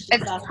message.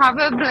 It's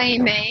probably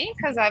me,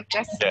 because I've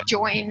just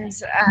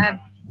joined a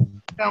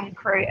film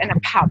crew in a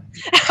pub.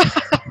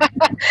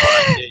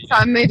 So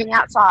I'm moving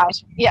outside.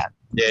 Yeah.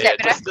 Yeah,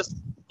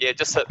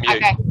 just hit mute.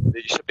 Okay.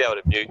 You should be able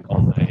to mute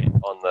on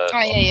the. Oh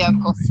yeah, of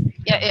course.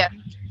 Yeah.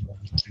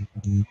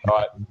 All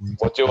right.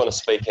 What do you want to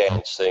speak,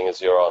 Ange, seeing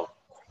as you're on?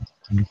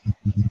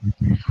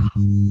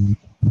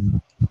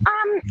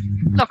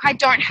 Look, I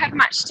don't have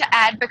much to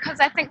add, because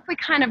I think we're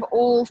kind of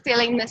all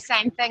feeling the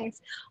same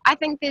things. I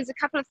think there's a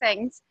couple of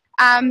things.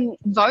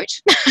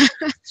 Vote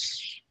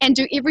and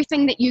do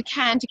everything that you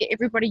can to get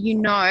everybody you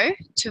know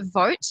to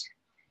vote,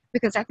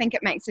 because I think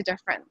it makes a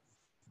difference.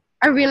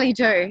 I really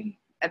do.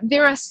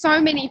 There are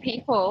so many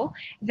people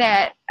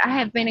that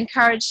have been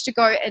encouraged to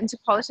go into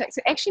politics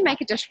to actually make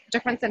a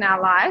difference in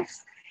our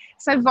lives.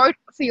 So vote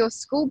for your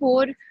school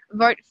board,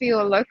 vote for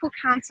your local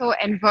council,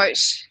 and vote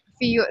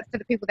for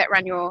the people that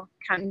run your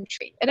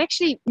country. It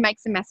actually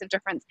makes a massive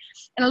difference.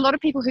 And a lot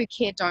of people who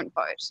care don't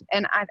vote.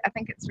 And I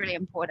think it's really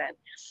important.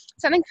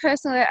 Something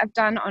personal that I've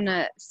done on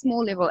a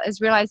small level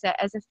is realize that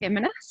as a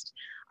feminist,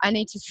 I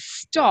need to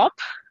stop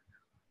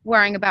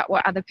worrying about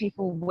what other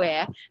people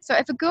wear. So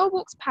if a girl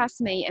walks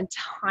past me in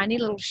tiny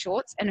little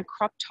shorts and a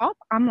crop top,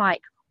 I'm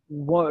like,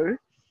 whoa.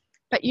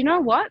 But you know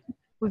what?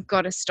 We've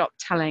got to stop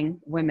telling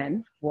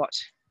women what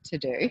to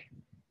do,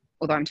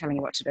 although I'm telling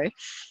you what to do.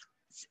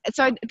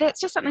 so that's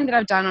just something that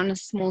I've done on a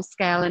small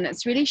scale, and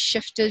it's really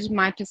shifted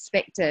my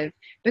perspective,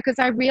 because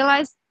I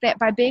realized that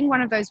by being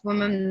one of those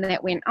women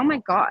that went, oh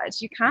my God,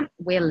 you can't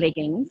wear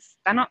leggings,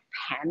 they're not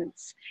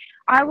pants,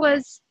 I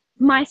was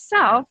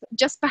myself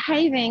just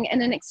behaving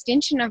in an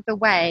extension of the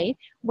way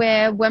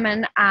where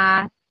women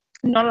are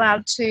not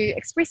allowed to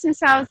express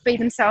themselves, be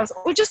themselves,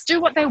 or just do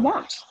what they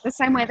want, the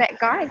same way that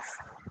guys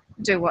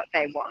do what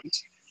they want.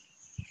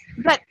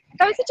 But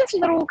those are just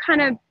little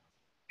kind of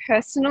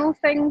personal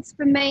things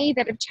for me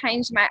that have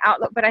changed my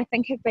outlook, but I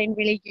think have been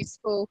really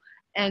useful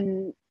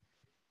in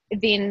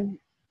then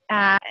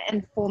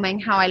informing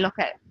how I look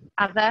at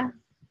other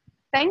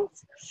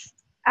things.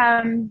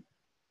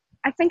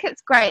 I think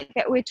it's great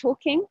that we're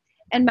talking,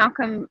 and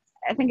Malcolm,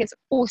 I think it's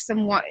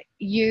awesome what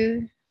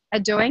you are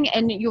doing,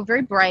 and you're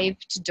very brave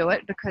to do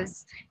it,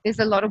 because there's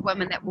a lot of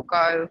women that will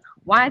go,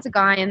 why is a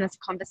guy in this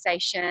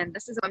conversation?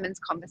 This is a women's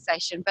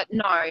conversation. But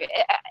no,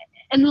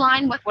 in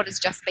line with what has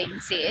just been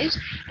said,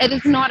 it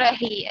is not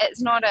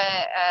it's not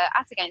a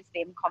us against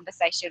them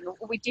conversation.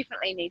 We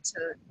definitely need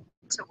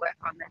to work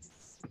on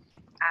this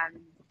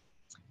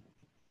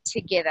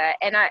together.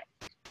 And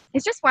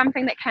it's just one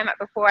thing that came up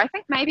before. I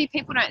think maybe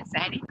people don't say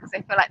anything because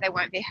they feel like they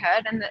won't be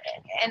heard, and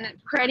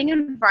creating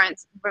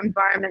environments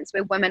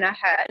where women are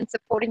heard and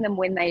supporting them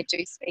when they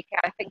do speak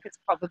out, I think is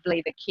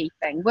probably the key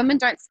thing. Women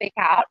don't speak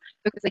out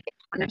because they get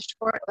punished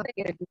for it or they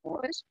get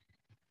ignored.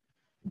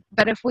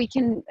 But if we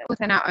can,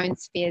 within our own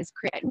spheres,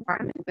 create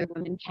environments where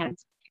women can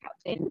speak out,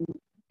 then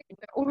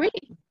we're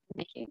already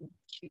making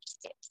huge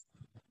steps.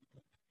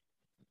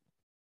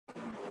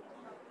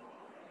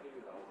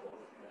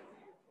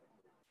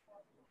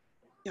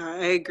 Yeah,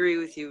 I agree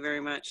with you very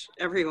much.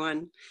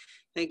 Everyone,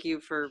 thank you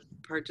for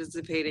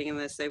participating in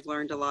this. I've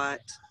learned a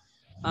lot.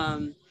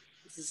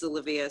 This is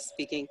Olivia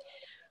speaking.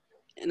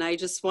 And I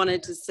just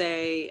wanted to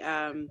say,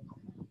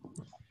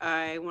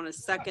 I want to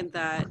second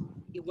that.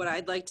 What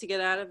I'd like to get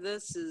out of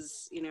this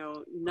is,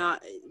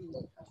 not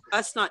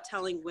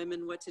telling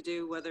women what to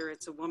do, whether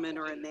it's a woman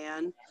or a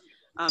man.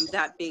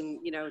 That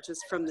being,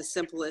 just from the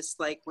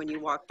simplest, like when you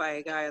walk by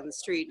a guy on the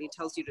street and he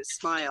tells you to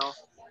smile.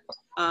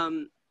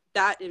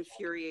 That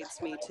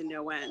infuriates me to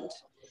no end.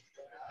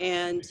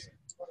 And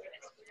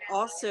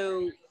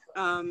also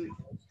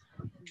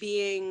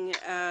being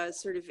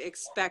sort of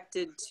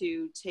expected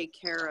to take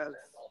care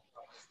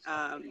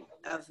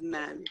of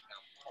men,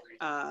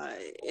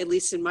 at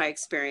least in my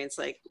experience,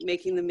 like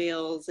making the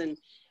meals and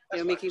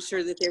making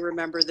sure that they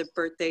remember the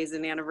birthdays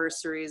and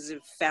anniversaries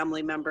of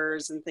family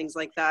members and things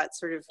like that,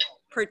 sort of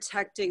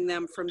protecting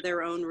them from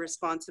their own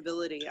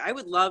responsibility. I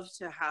would love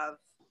to have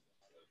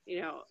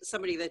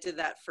somebody that did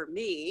that for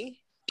me,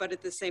 but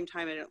at the same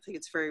time, I don't think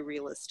it's very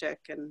realistic,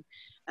 and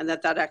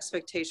that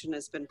expectation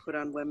has been put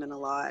on women a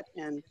lot.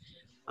 And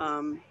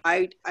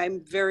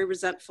I'm very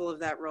resentful of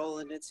that role,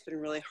 and it's been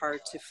really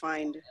hard to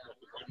find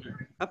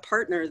a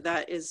partner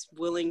that is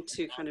willing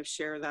to kind of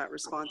share that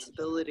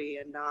responsibility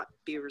and not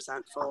be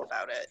resentful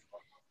about it,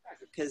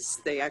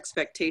 because the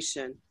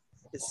expectation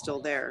is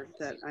still there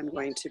that I'm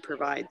going to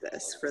provide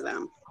this for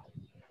them.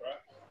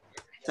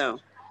 So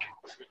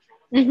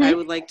I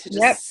would like to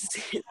just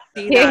see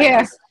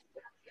that.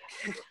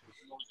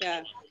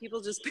 People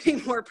just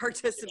being more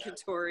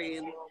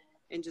participatory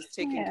and just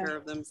taking care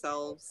of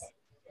themselves,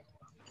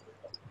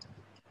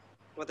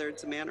 whether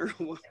it's a man or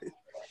a woman.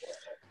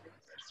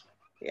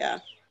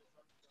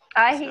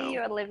 I hear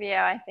you,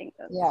 Olivia. I think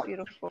that's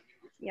beautiful.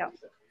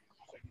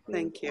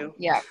 Thank you.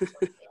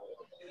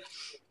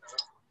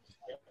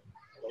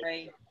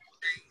 Great.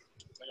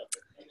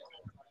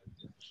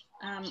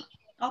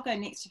 I'll go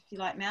next if you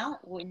like, Mel,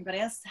 or anybody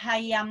else.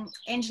 Hey,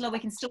 Angela, we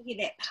can still hear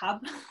that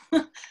pub.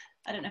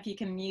 I don't know if you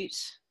can mute.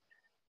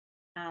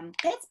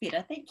 That's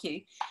better, thank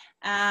you.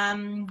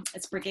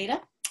 It's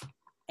Brigitte.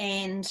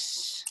 And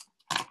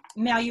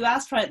Mel, you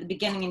asked right at the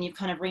beginning, and you've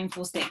kind of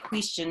reinforced that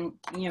question,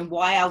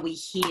 why are we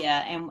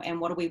here,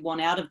 and what do we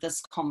want out of this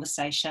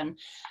conversation?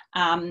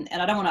 And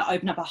I don't want to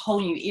open up a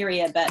whole new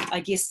area, but I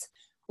guess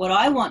what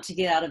I want to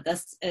get out of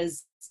this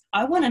is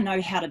I want to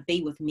know how to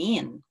be with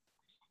men.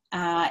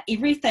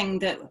 Everything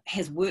that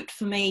has worked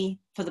for me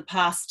for the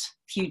past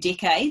few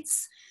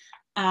decades,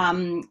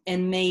 and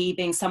me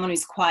being someone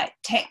who's quite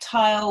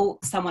tactile,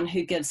 someone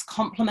who gives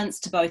compliments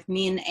to both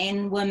men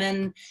and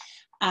women.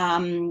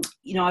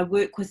 I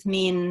work with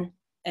men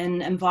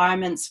in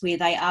environments where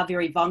they are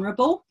very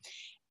vulnerable,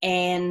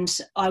 and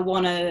I've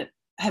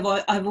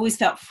always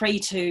felt free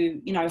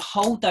to,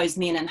 hold those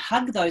men and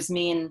hug those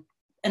men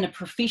in a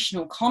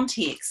professional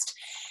context.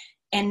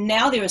 And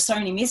now there are so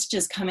many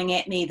messages coming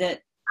at me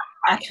that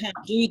I can't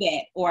do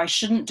that, or I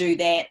shouldn't do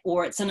that,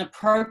 or it's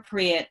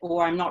inappropriate,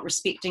 or I'm not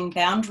respecting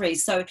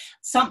boundaries. So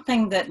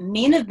something that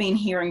men have been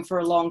hearing for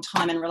a long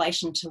time in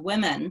relation to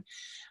women,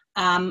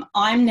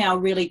 I'm now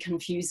really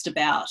confused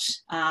about,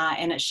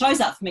 and it shows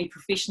up for me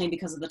professionally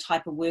because of the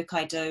type of work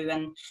I do.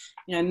 And,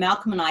 you know,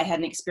 Malcolm and I had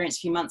an experience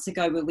a few months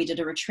ago where we did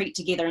a retreat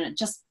together, and it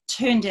just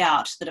turned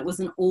out that it was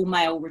an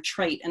all-male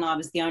retreat, and I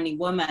was the only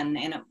woman,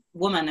 and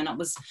it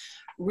was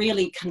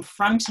really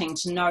confronting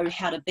to know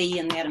how to be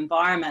in that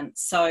environment.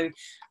 So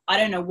I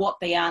don't know what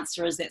the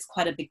answer is. That's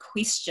quite a big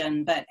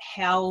question, but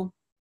how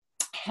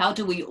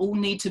do we all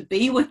need to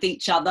be with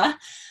each other,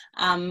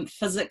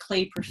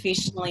 physically,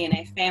 professionally, in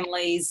our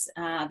families,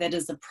 that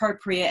is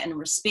appropriate and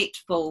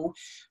respectful,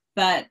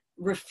 but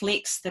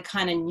reflects the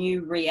kind of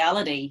new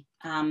reality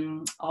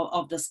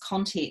of this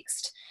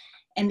context.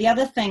 And the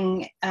other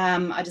thing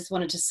I just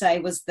wanted to say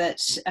was that,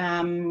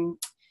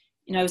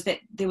 is that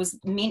there was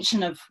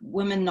mention of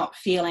women not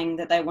feeling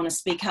that they want to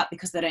speak up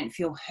because they don't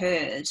feel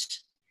heard.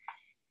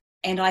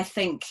 And I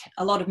think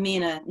a lot of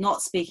men are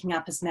not speaking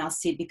up, as Mal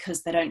said,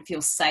 because they don't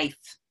feel safe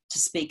to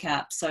speak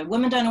up. So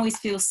women don't always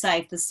feel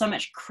safe. There's so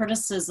much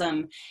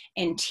criticism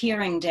and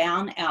tearing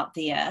down out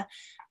there.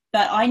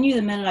 But I knew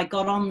the minute I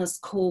got on this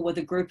call with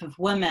a group of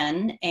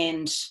women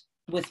and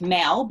with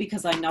Mal,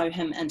 because I know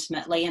him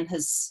intimately, and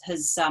his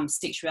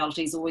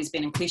sexuality has always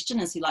been in question,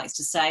 as he likes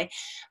to say,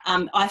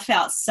 I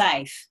felt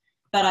safe.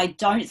 But I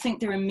don't think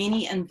there are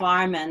many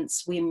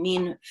environments where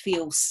men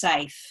feel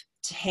safe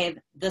to have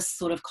this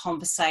sort of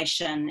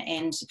conversation.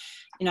 And,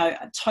 you know,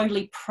 I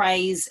totally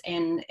praise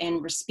and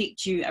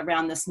respect you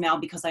around this, Mal,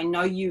 because I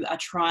know you are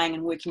trying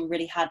and working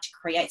really hard to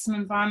create some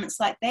environments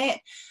like that.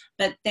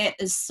 But that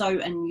is so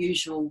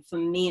unusual for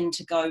men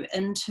to go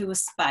into a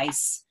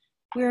space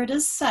where it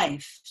is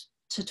safe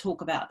to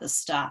talk about this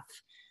stuff.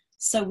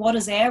 So what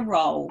is our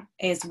role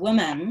as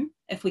women,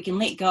 if we can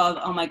let go of,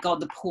 oh my God,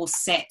 the poor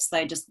saps,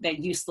 they're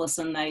useless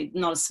and they're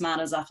not as smart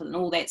as us and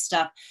all that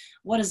stuff.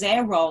 What is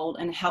our role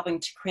in helping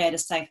to create a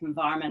safe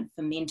environment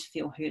for men to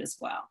feel heard as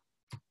well?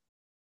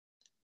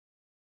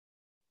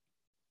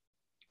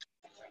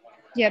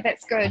 Yeah,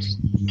 that's good.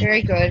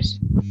 Very good.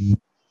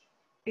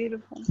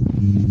 Beautiful.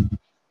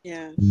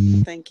 Yeah,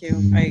 thank you.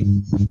 I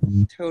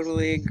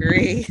totally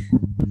agree.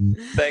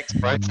 Thanks,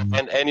 Brooke.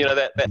 And you know,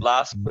 that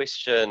last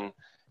question,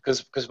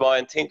 because my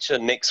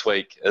intention next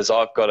week is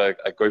I've got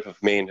a group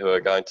of men who are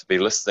going to be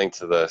listening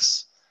to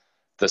this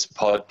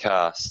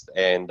podcast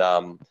and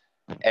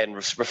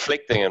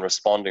reflecting and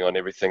responding on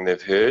everything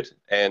they've heard.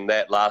 And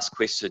that last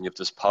question you've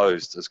just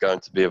posed is going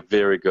to be a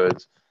very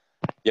good,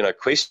 you know,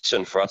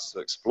 question for us to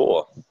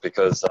explore,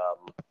 because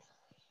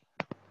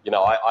you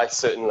know, I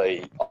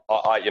certainly,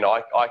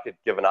 I could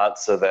give an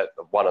answer that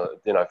one of,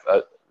 you know,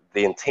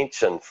 the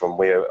intention from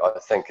where I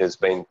think has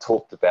been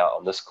talked about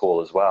on this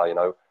call as well. You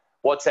know,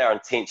 what's our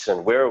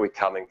intention? Where are we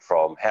coming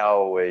from?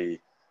 How are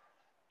we,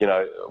 you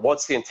know,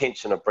 what's the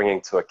intention of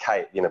bringing a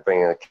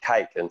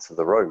cake into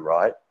the room,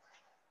 right?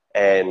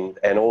 And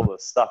all the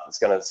stuff it's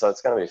going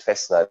to be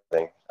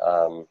fascinating.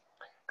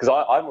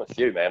 Because I'm with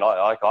you, man.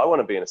 I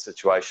want to be in a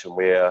situation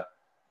where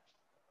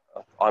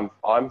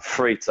I'm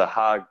free to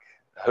hug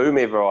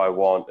whomever I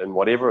want in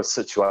whatever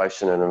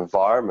situation and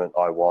environment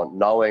I want,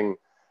 knowing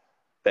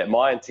that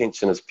my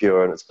intention is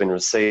pure and it's been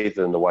received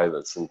in the way that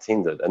it's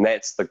intended. And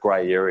that's the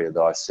grey area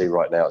that I see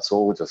right now. It's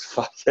all just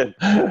fucking,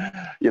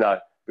 you know.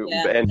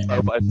 Yeah. And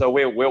so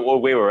where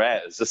we're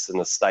at is just in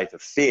a state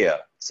of fear.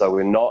 So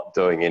we're not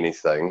doing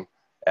anything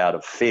out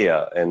of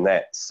fear, and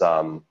that's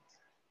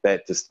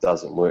that just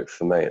doesn't work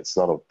for me. It's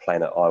not a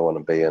planet I want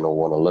to be in or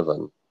want to live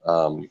in.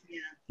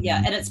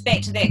 Yeah, and it's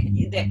back to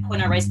that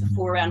point I raised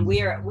before around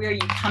where are you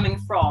coming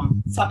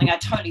from? Something I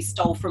totally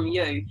stole from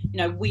you. You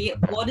know,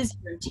 what is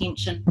your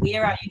intention?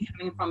 Where are you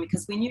coming from?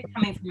 Because when you're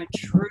coming from a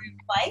true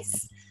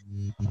place,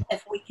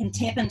 if we can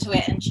tap into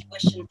our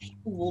intuition,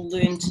 people will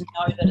learn to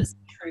know that it's a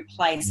true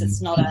place.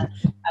 It's not a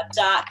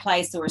dark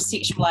place or a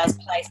sexualized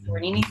place or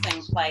an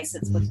anything place.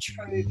 It's with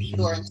true,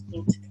 pure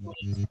intent to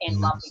connect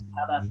and love each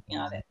other. You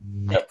know,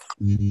 that's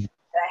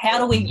how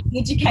do we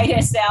educate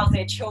ourselves,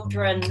 our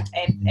children,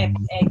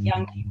 and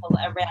young people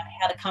around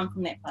how to come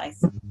from that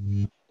place?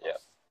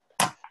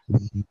 Yeah,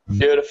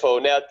 beautiful.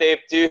 Now, Deb,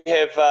 do you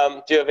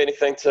have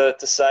anything to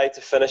say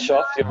to finish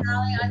off?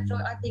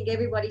 I think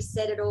everybody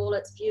said it all.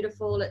 It's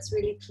beautiful. It's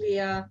really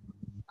clear,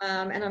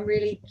 and I'm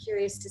really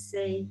curious to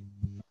see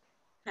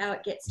how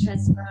it gets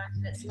transcribed.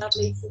 And it's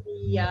lovely to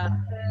be heard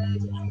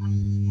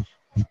and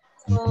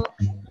talk.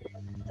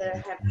 To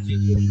have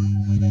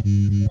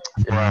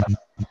yeah.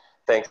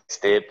 Thanks,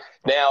 Deb.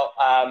 Now,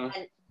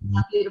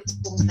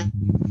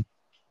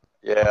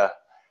 yeah,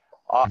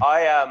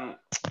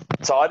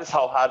 so I just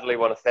wholeheartedly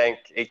want to thank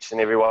each and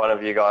every one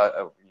of you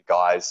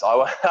guys. I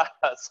want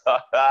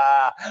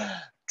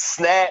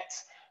snapped.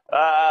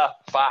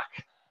 Fuck.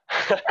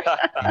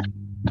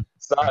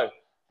 So,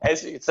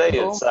 as you can see,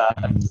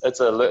 it's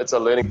a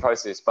learning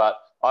process. But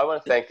I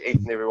want to thank each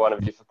and every one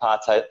of you for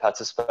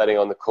participating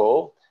on the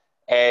call.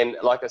 And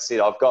like I said,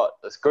 I've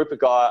got this group of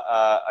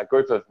a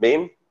group of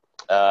men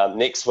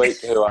next week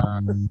who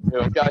are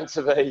going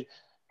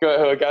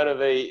to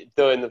be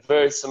doing the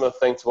very similar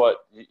thing to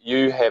what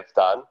you have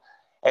done.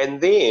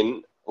 And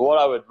then what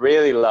I would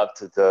really love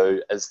to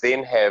do is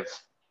then have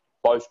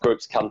both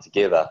groups come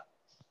together,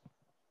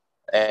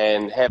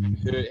 and having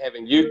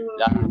you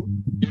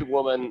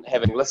woman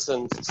having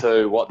listened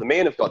to what the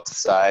men have got to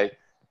say,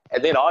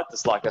 and then I'd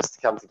just like us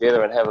to come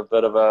together and have a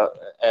bit of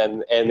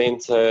and then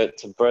to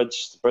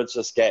bridge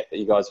this gap that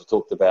you guys have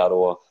talked about,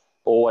 or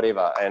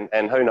whatever,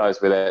 and who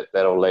knows where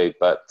that'll lead.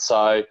 But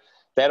so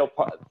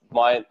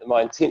my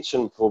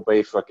intention will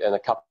be in a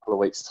couple of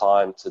weeks'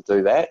 time to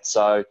do that.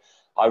 So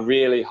I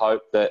really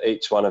hope that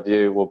each one of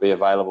you will be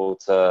available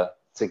to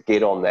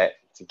get on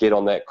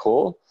that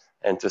call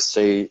and to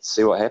see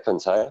what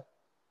happens. Hey?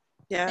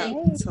 Yeah,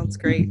 sounds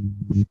great.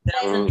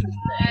 Thanks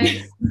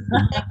very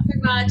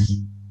much.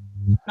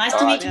 Nice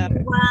to meet you.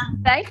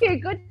 Thank you.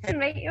 Good to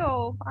meet you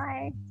all.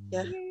 Bye.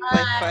 Yeah.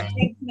 Bye. Bye.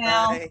 Thanks,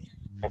 Mel. Bye.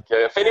 Thank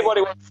you. If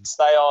anybody wants to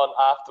stay on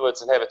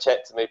afterwards and have a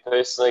chat to me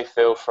personally,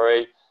 feel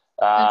free.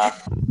 I'm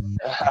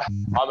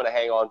going to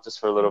hang on just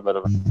for a little bit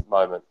of a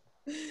moment.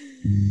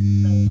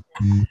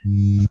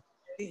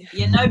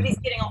 Yeah, nobody's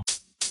getting off.